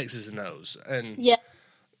lot. X's and O's, and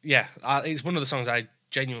yeah, it's one of the songs I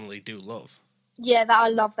genuinely do love. Yeah, that I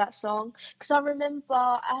love that song because I remember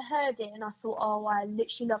I heard it and I thought, oh, I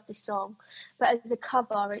literally love this song. But as a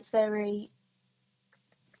cover, it's very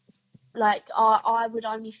like I would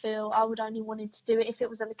only wanted to do it if it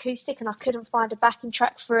was an acoustic, and I couldn't find a backing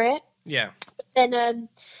track for it. Yeah. Then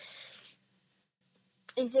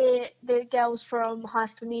is it the girls from High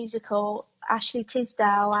School Musical, Ashley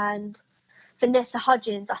Tisdale and Vanessa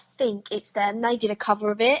Hudgens? I think it's them. They did a cover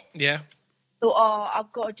of it. Yeah. Thought, oh,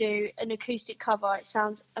 I've got to do an acoustic cover. It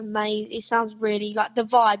sounds amazing. It sounds really like the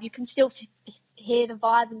vibe. You can still hear the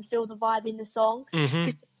vibe and feel the vibe in the song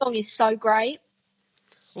because the song is so great.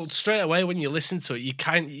 Well, straight away when you listen to it, you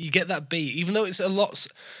get that beat, even though it's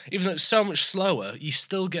so much slower. You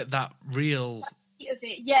still get that real. Of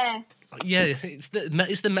it, yeah. Yeah, it's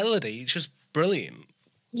the melody. It's just brilliant.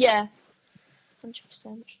 Yeah,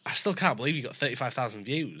 100%. I still can't believe you got 35,000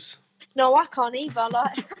 views. No, I can't either.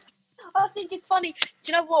 Like. I think it's funny.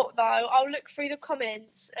 Do you know what, though? I'll look through the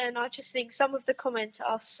comments and I just think some of the comments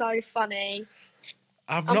are so funny.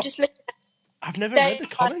 I've never read the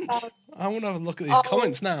comments. I want to have a look at these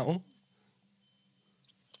comments now.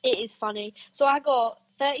 It is funny. So I got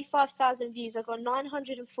 35,000 views. I got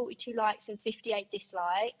 942 likes and 58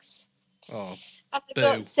 dislikes. Oh, I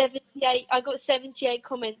got 78. I got 78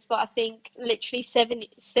 comments, but I think literally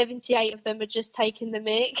 78 of them are just taking the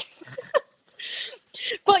mic.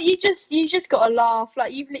 But you just got to laugh.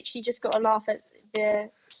 Like, you've literally just got to laugh at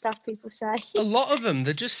the stuff people say. A lot of them,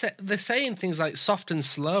 they're saying things like soft and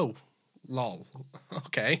slow. Lol.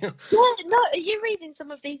 Okay. Yeah, no, are you reading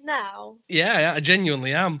some of these now? Yeah, I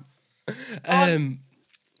genuinely am. I mean,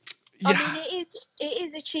 it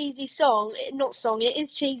is a cheesy song. It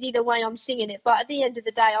is cheesy the way I'm singing it, but at the end of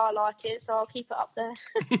the day, I like it, so I'll keep it up there.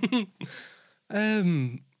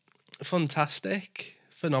 Fantastic.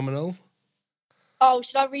 Phenomenal. Oh,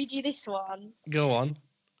 should I read you this one? Go on.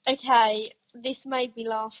 Okay, this made me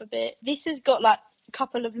laugh a bit. This has got like a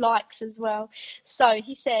couple of likes as well. So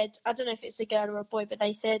he said, I don't know if it's a girl or a boy, but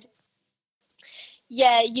they said,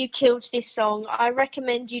 yeah, you killed this song. I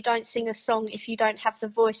recommend you don't sing a song if you don't have the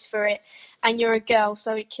voice for it. And you're a girl,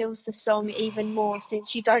 so it kills the song even more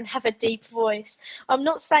since you don't have a deep voice. I'm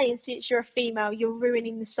not saying since you're a female, you're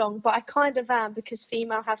ruining the song, but I kind of am because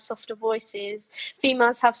females have softer voices. And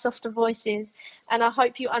I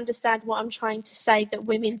hope you understand what I'm trying to say, that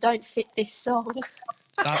women don't fit this song.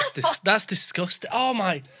 That's disgusting. Oh,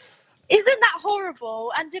 my. Isn't that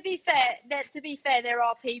horrible? And to be fair, there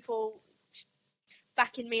are people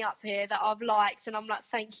backing me up here that I've liked, and I'm like,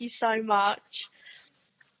 thank you so much.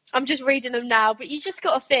 I'm just reading them now, but you just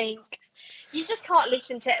got to think, you just can't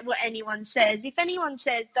listen to what anyone says. If anyone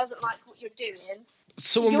says doesn't like what you're doing,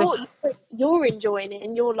 you're enjoying it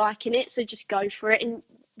and you're liking it, so just go for it. And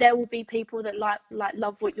there will be people that like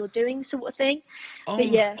love what you're doing, sort of thing. Oh, but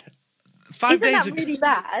yeah. 5 Isn't days that ago, really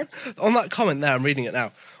bad? On that comment there, I'm reading it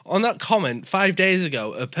now. On that comment, 5 days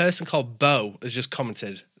ago, a person called Bo has just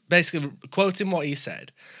commented, basically quoting what he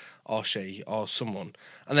said, or she, or someone,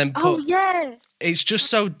 and then put, oh yeah, it's just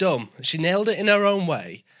so dumb. She nailed it in her own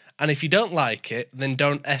way, and if you don't like it, then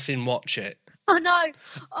don't effing watch it. I know.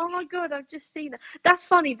 Oh my god, I've just seen that. That's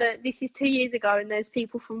funny that this is 2 years ago and there's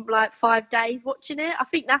people from like 5 days watching it. I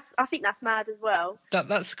think that's mad as well.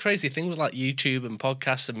 That's the crazy thing with like YouTube and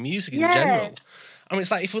podcasts and music in general. I mean,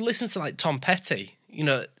 it's like if we listen to like Tom Petty, you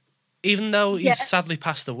know, even though he's sadly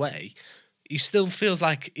passed away, he still feels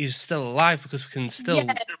like he's still alive because we can still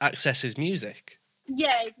access his music.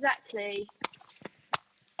 Yeah, exactly.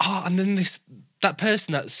 Oh, and then that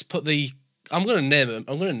person that's put the, I'm going to name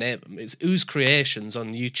him. It's Ooze Creations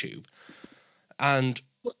on YouTube. And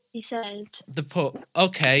what he said, they put,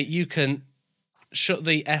 okay, you can shut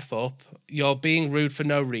the F up. You're being rude for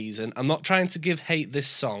no reason. I'm not trying to give hate this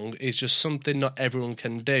song. It's just something not everyone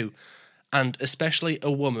can do. And especially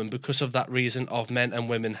a woman because of that reason of men and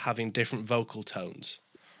women having different vocal tones.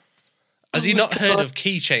 Has he not heard of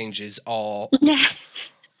key changes or... Yeah.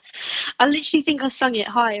 I literally think I sung it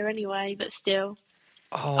higher anyway, but still.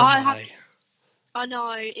 Oh, my. I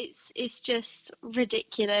know, it's just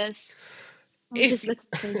ridiculous.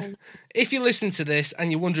 If you listen to this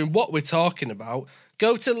and you're wondering what we're talking about,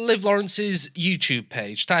 go to Liv Lawrence's YouTube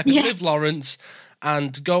page, type in Liv Lawrence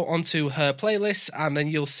and go onto her playlist, and then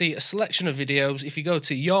you'll see a selection of videos. If you go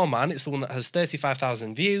to Your Man, it's the one that has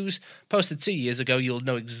 35,000 views, posted 2 years ago, you'll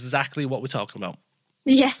know exactly what we're talking about.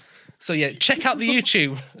 Yeah. So yeah, check out the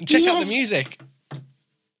YouTube and check out the music.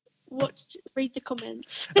 Read the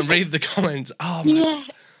comments. And read the comments. Oh, man. Yeah.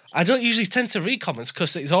 I don't usually tend to read comments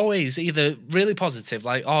because it's always either really positive,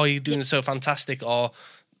 like, oh, you're doing so fantastic, or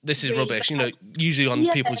this is really rubbish, bad. You know, usually on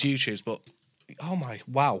people's YouTubes. But Oh my,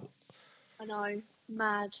 wow. I know,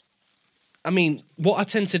 mad. I mean, what I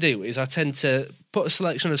tend to do is I tend to put a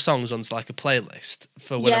selection of songs onto like a playlist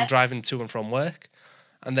for when I'm driving to and from work.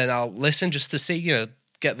 And then I'll listen just to see,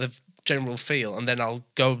 get the general feel. And then I'll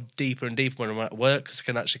go deeper and deeper when I'm at work because I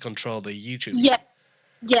can actually control the YouTube. Yeah,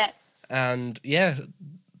 yeah. And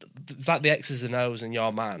it's like the X's and O's and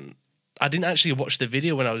Your Man. I didn't actually watch the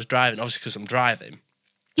video when I was driving, obviously because I'm driving.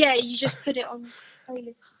 Yeah, you just put it on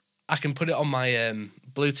playlist. I can put it on my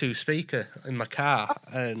Bluetooth speaker in my car.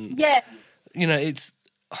 And yeah. It's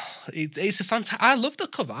a fantastic. I love the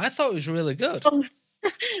cover. I thought it was really good. Oh,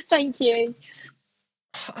 thank you.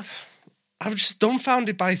 I'm just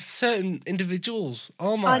dumbfounded by certain individuals.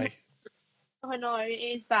 Oh my! I know it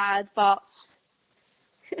is bad, but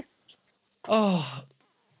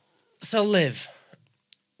So Liv,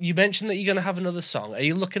 you mentioned that you're going to have another song. Are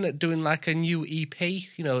you looking at doing like a new EP?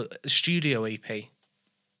 A studio EP?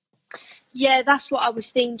 Yeah, that's what I was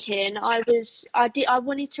thinking. I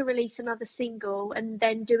wanted to release another single and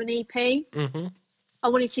then do an EP. Mm-hmm. I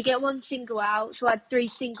wanted to get one single out, so I had 3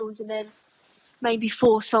 singles and then maybe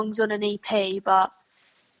 4 songs on an EP. But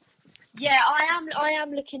yeah, I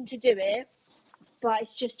am looking to do it, but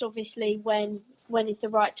it's just obviously when is the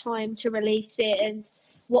right time to release it and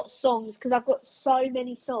what songs, because I've got so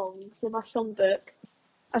many songs in my songbook.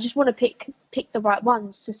 I just want to pick the right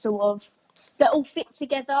ones to sort of that all fit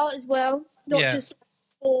together as well, not just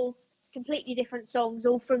 4 completely different songs,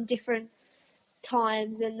 all from different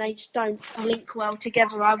times, and they just don't link well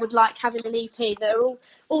together. I would like having an EP that are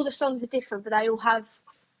all the songs are different, but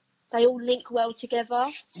they all link well together.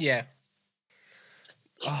 Yeah.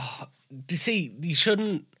 Oh, you see,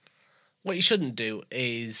 what you shouldn't do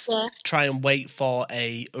is try and wait for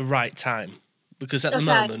a right time. Because at the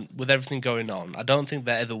moment, with everything going on, I don't think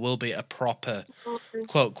there ever will be a proper,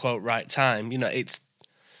 quote, quote, right time. It's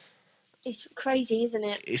crazy, isn't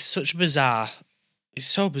it? It's so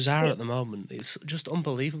bizarre at the moment. It's just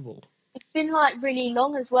unbelievable. It's been really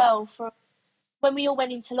long as well for when we all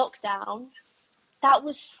went into lockdown. That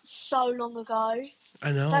was so long ago.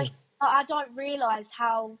 I know. I don't realise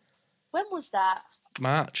how... When was that?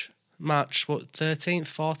 March, what, 13th,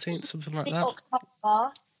 14th, something like that?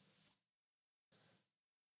 October.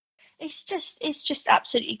 It's just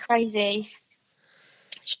absolutely crazy.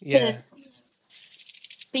 Yeah.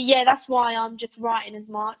 But yeah, that's why I'm just writing as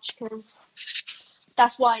much, because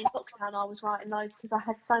that's why in lockdown I was writing loads, because I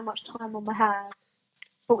had so much time on my hands.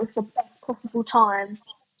 Thought it was the best possible time.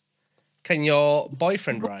 Can your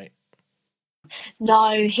boyfriend write?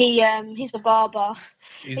 No, he's a barber.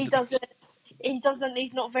 He doesn't.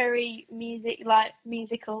 He's not very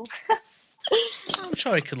musical. I'm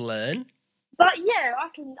sure he can learn. But yeah, I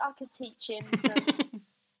could teach him some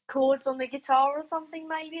chords on the guitar or something,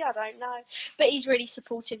 maybe. I don't know. But he's really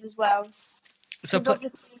supportive as well. So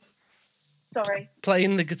sorry.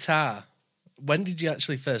 Playing the guitar. When did you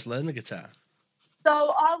actually first learn the guitar?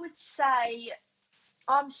 So I would say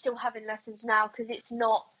I'm still having lessons now, because it's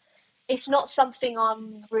not something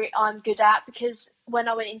I'm good at, because when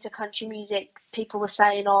I went into country music, people were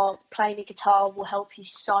saying, playing a guitar will help you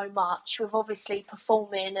so much with obviously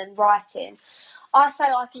performing and writing. I say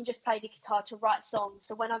I can just play the guitar to write songs.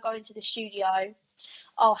 So when I go into the studio,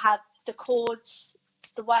 I'll have the chords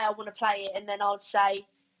the way I want to play it, and then I'll say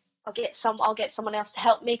I'll get someone else to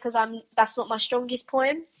help me, because that's not my strongest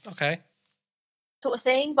point. Okay. Sort of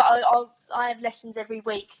thing. But I have lessons every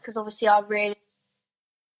week, because obviously I really,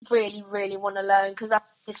 really, really want to learn, because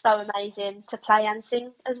it's so amazing to play and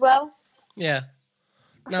sing as well. Yeah.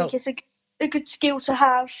 I think it's a good skill to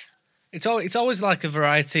have. It's always like a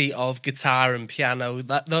variety of guitar and piano,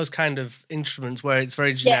 those kind of instruments where it's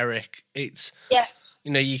very generic. It's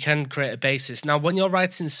you can create a basis. Now, when you're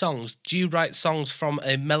writing songs, do you write songs from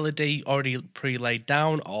a melody already pre-laid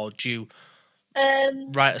down, or do you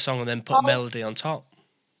write a song and then put melody on top?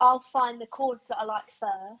 I'll find the chords that I like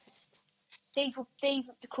first. These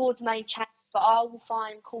chords may change, but I will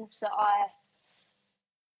find chords that I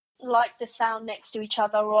like the sound next to each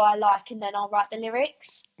other, or I like, and then I'll write the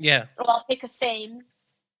lyrics. Yeah. Or I'll pick a theme.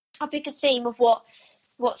 I'll pick a theme of what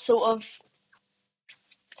sort of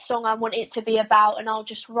song I want it to be about, and I'll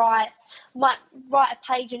just write a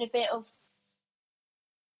page and a bit of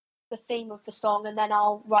the theme of the song, and then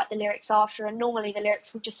I'll write the lyrics after, and normally the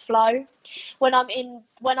lyrics will just flow. When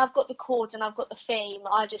I've got the chords and I've got the theme,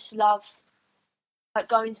 I just love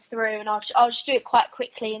going through, and I'll just do it quite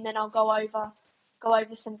quickly, and then I'll go over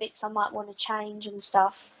some bits I might want to change and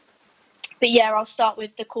stuff. But yeah, I'll start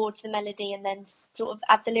with the chords, the melody, and then sort of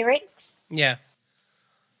add the lyrics. Yeah.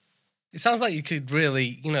 It sounds like you could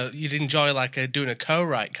really, you'd enjoy doing a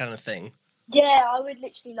co-write kind of thing. Yeah, I would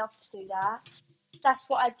literally love to do that. That's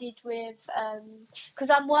what I did with, because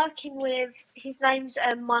I'm working with, his name's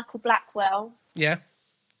Michael Blackwell, Yeah.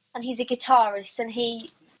 and he's a guitarist, and he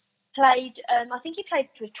played, I think he played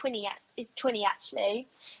with is Twinny actually,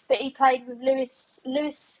 but he played with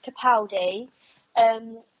Lewis Capaldi,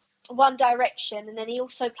 um, One Direction, and then he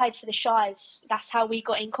also played for the Shires. That's how we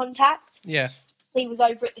got in contact. Yeah. He was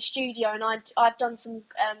over at the studio, and I've done some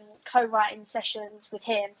co-writing sessions with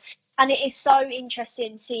him, and it is so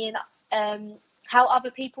interesting seeing how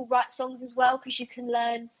other people write songs as well, because you can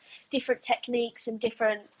learn different techniques and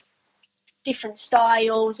different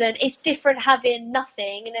styles, and it's different having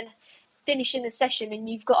nothing and then finishing the session and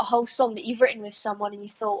you've got a whole song that you've written with someone and you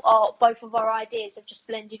thought, oh, both of our ideas have just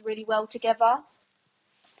blended really well together.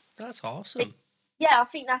 That's awesome. Yeah, I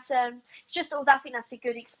think that's it's just all that. I think that's a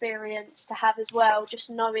good experience to have as well,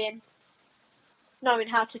 just knowing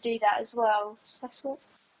how to do that as well. So that's what.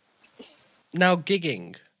 Now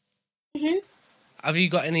gigging. Mhm. Have you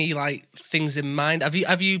got any like things in mind? Have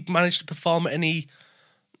you managed to perform at any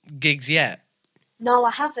gigs yet? No,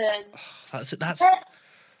 I haven't. That's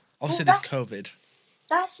obviously Well, this COVID.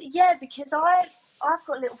 Because I've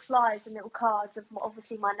got little flyers and little cards of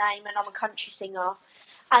obviously my name, and I'm a country singer,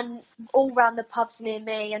 and all around the pubs near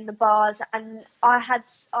me and the bars, and I had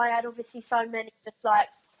obviously so many just like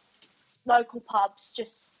local pubs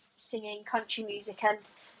just singing country music, and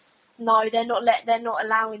no, they're not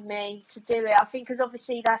allowing me to do it. I think because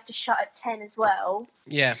obviously they have to shut at 10 as well.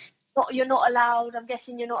 Yeah. You're not allowed. I'm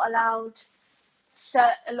guessing you're not allowed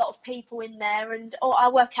a lot of people in there, and I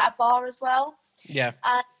work at a bar as well. Yeah.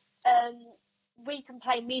 And we can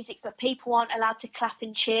play music, but people aren't allowed to clap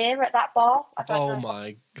and cheer at that bar. I don't know. Oh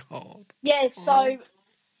my god. Yeah, so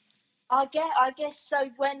I guess so.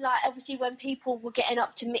 When obviously when people were getting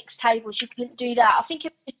up to mixed tables, you couldn't do that. I think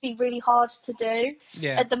it would be really hard to do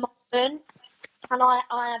at the moment, and I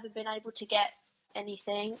haven't been able to get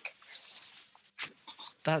anything.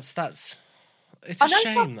 It's a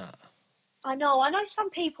shame that. I know some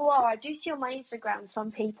people are. I do see on my Instagram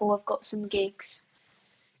some people have got some gigs.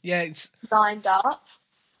 Yeah, it's lined up.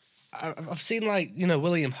 I've seen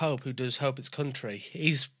William Hope, who does Hope It's Country.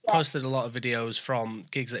 He's posted a lot of videos from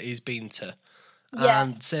gigs that he's been to,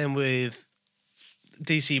 and same with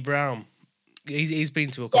DC Brown. He's been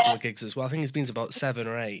to a couple of gigs as well. I think he's been to about 7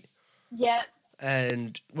 or 8. Yeah.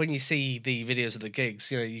 And when you see the videos of the gigs,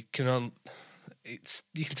 you can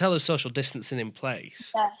tell there's social distancing in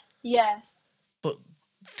place. Yeah. Yeah. But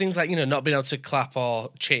things like not being able to clap or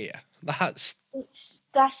cheer, that's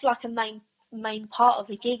like a main part of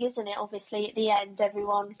the gig, isn't it? Obviously, at the end,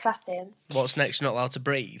 everyone clapping. What's next? You're not allowed to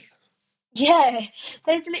breathe. Yeah,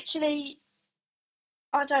 there's literally.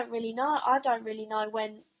 I don't really know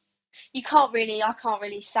when. I can't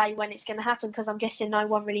really say when it's going to happen, because I'm guessing no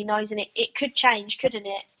one really knows, and it could change, couldn't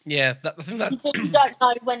it? Yeah, I think that's. You don't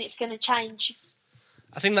know when it's going to change.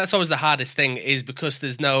 I think that's always the hardest thing, is because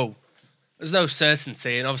there's no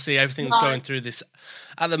certainty, and obviously everything's going through this.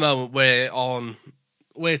 At the moment,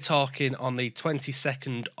 we're talking on the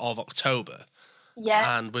 22nd of October.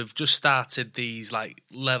 Yeah. And we've just started these like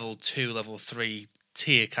level 2, level 3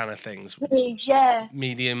 tier kind of things. Yeah.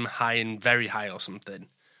 Medium, high, and very high or something.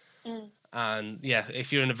 And yeah,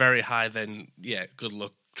 if you're in a very high, then yeah, good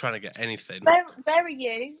luck trying to get anything. Where are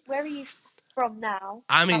you? Where are you from now?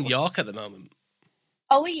 I'm in York at the moment.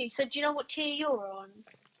 Oh, are you? So do you know what tier you're on?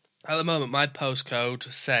 At the moment, my postcode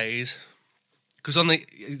says, because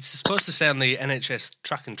it's supposed to say on the NHS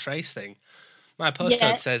track and trace thing, my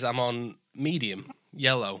postcode says I'm on medium,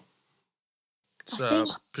 yellow.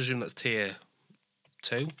 So I presume that's tier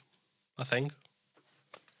 2, I think.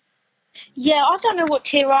 Yeah, I don't know what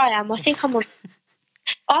tier I am. I think I'm on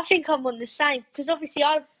the same, because obviously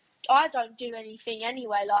I don't do anything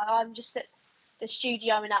anyway. Like, I'm just at the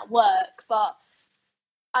studio and at work, but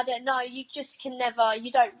I don't know. You just can never.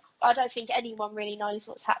 I don't think anyone really knows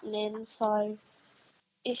what's happening. So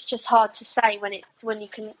it's just hard to say when you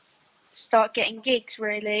can start getting gigs,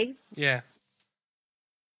 really. Yeah.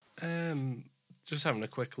 Just having a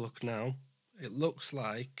quick look now. It looks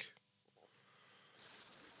like.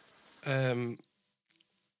 I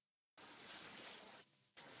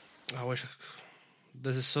wish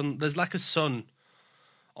there's a sun. There's like a sun.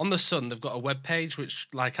 On the Sun, they've got a web page which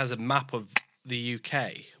like has a map of the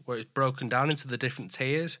UK where it's broken down into the different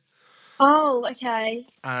tiers. Oh, okay.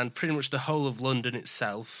 And pretty much the whole of London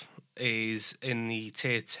itself is in the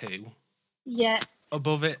tier 2. Yeah.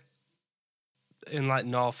 Above it, in like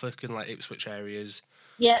Norfolk and like Ipswich areas.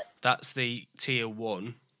 Yeah. That's the tier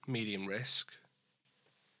 1 medium risk.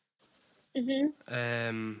 I'm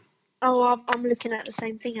looking at the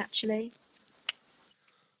same thing actually.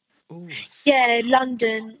 Ooh. Yeah,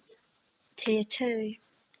 London, tier 2.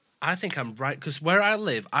 I think I'm right, because where I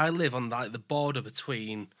live on like the border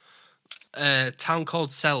between a town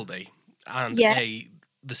called Selby and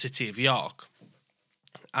the city of York.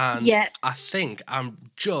 And I think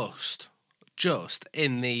I'm just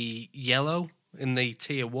in the yellow, in the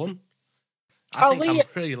tier 1. I think I'm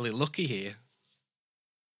really lucky here.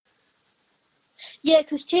 Yeah,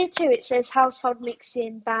 because tier 2 it says household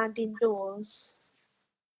mixing banned indoors.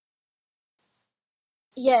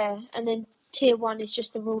 Yeah, and then tier 1 is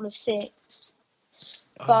just the rule of 6.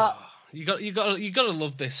 But you got to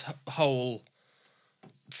love this whole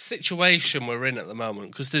situation we're in at the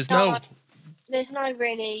moment, because there's no one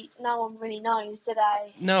really knows, do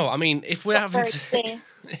they? No, I mean, if we're having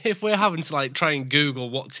to like try and Google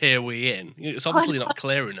what tier we're in, it's obviously not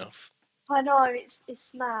clear enough. I know,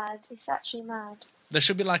 it's mad. It's actually mad. There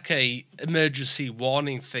should be like a emergency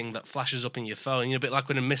warning thing that flashes up in your phone, a bit like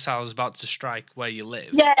when a missile is about to strike where you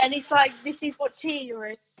live. Yeah, and it's like, this is what tier you're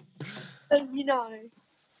in. So you know.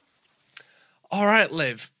 All right,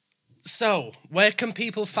 Liv. So, where can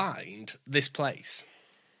people find this place?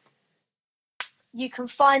 You can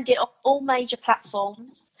find it on all major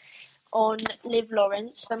platforms on Liv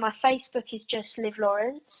Lawrence. So my Facebook is just Liv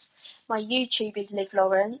Lawrence. My YouTube is Liv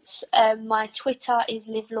Lawrence. My Twitter is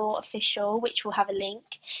LivLaw Official, which will have a link.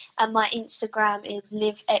 And my Instagram is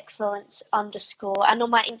LivXLawrence_. And on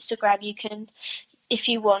my Instagram, you can, if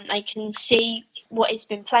you want, they can see what it's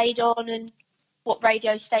been played on and what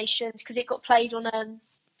radio stations, because it got played on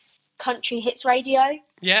Country Hits Radio.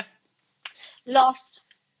 Yeah. I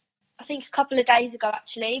think a couple of days ago,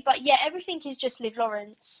 actually. But yeah, everything is just Liv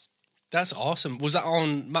Lawrence. That's awesome. Was that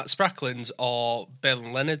on Matt Spracklin's or Bill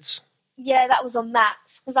and Leonard's? Yeah, that was on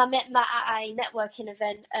Matt's, because I met Matt at a networking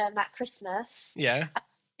event at Christmas. Yeah.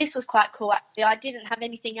 This was quite cool, actually. I didn't have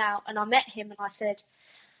anything out, and I met him, and I said,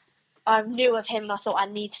 I knew of him, and I thought, I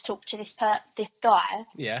need to talk to this guy.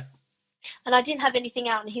 Yeah. And I didn't have anything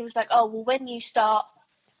out, and he was like, oh, well, when you start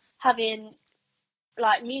having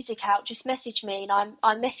like music out, just message me. And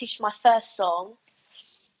I messaged my first song,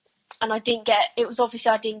 and I didn't get a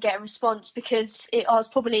response, because I was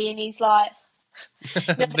probably in his like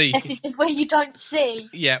messages where you don't see.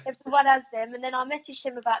 Yeah. Everyone has them. And then I messaged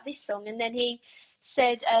him about this song, and then he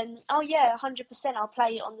said, oh yeah, 100%, I'll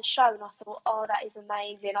play it on the show. And I thought, oh, that is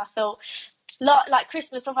amazing. I thought, like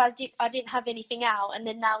Christmas, I didn't have anything out, and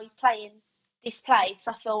then now he's playing this place.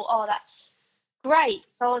 I thought, oh, that's great.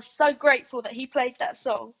 So I was so grateful that he played that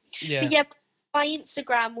song. Yeah. But yeah, my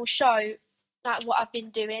Instagram will show like what I've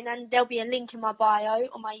been doing, and there'll be a link in my bio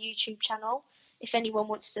on my YouTube channel if anyone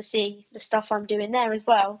wants to see the stuff I'm doing there as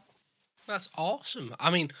well. That's awesome.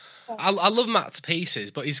 I mean, I love Matt to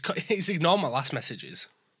pieces, but he's ignored my last messages.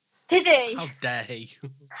 Did he? How dare he?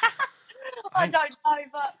 I don't know,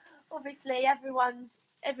 but obviously everyone's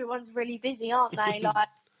really busy, aren't they? Like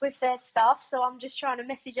with their stuff. So I'm just trying to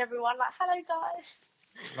message everyone like, "Hello guys."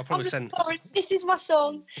 I'll probably send. This is my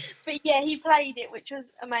song. But yeah, he played it, which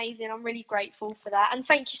was amazing. I'm really grateful for that, and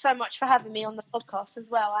thank you so much for having me on the podcast as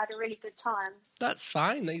well. I had a really good time. That's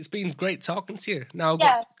fine. It's been great talking to you. Now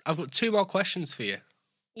I've got 2 more questions for you.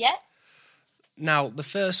 Yeah. Now the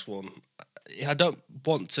first one, I don't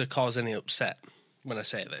want to cause any upset when I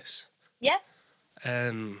say this. Yeah.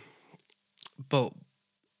 But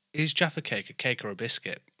is Jaffa Cake a cake or a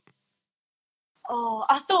biscuit? Oh,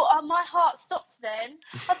 I thought my heart stopped then.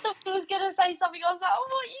 I thought he was going to say something. I was like, oh,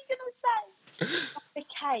 what are you going to say? A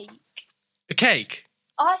cake. A cake?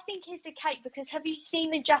 I think it's a cake, because have you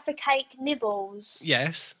seen the Jaffa Cake nibbles?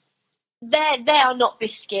 Yes. They are not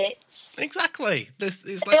biscuits. Exactly. It's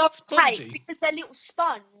they like are spongy. Cake, because they're little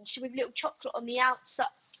sponge with little chocolate on the outside.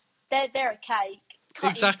 They're a cake.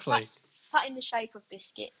 Exactly. Cut in the shape of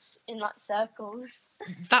biscuits in like circles.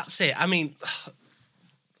 That's it. I mean,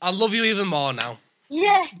 I love you even more now.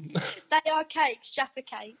 Yeah, they are cakes, Jaffa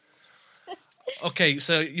Cakes. Okay,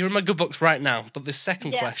 so you're in my good books right now, but the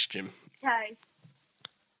second question. Okay.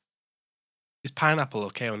 Is pineapple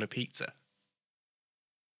okay on a pizza?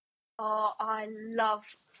 Oh, I love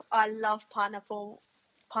pineapple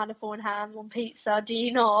and ham on pizza. Do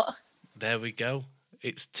you not? There we go.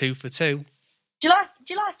 It's 2 for 2. Do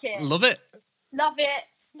you like it? Love it. Love it.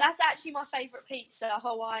 That's actually my favourite pizza,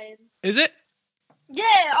 Hawaiian. Is it?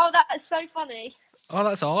 Yeah. Oh, that is so funny. Oh,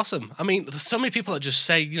 that's awesome. I mean, there's so many people that just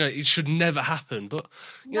say, it should never happen. But,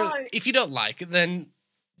 you know, if you don't like it, then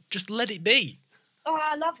just let it be. Oh,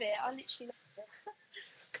 I love it. I literally love it.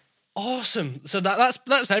 Awesome. So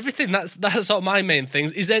that's everything. That's all my main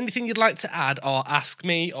things. Is there anything you'd like to add or ask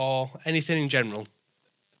me or anything in general?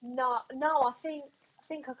 No, I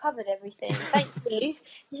think I covered everything. Thank you.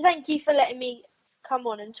 Thank you for letting me come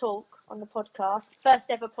on and talk on the podcast. First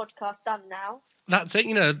ever podcast done now. That's it.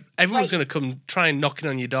 Everyone's going to come try and knocking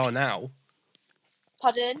on your door now.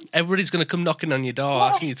 Pardon? Everybody's going to come knocking on your door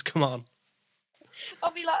asking you to come on.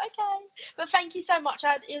 I'll be like, okay. But thank you so much.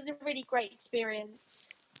 It was a really great experience.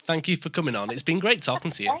 Thank you for coming on. It's been great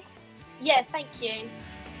talking to you. Yeah, thank you.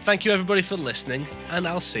 Thank you, everybody, for listening, and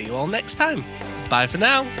I'll see you all next time. Bye for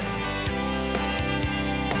now.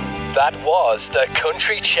 That was the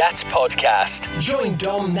Country Chat Podcast. Join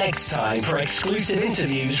Dom next time for exclusive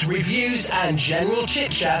interviews, reviews, and general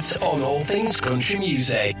chit-chat on all things country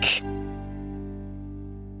music.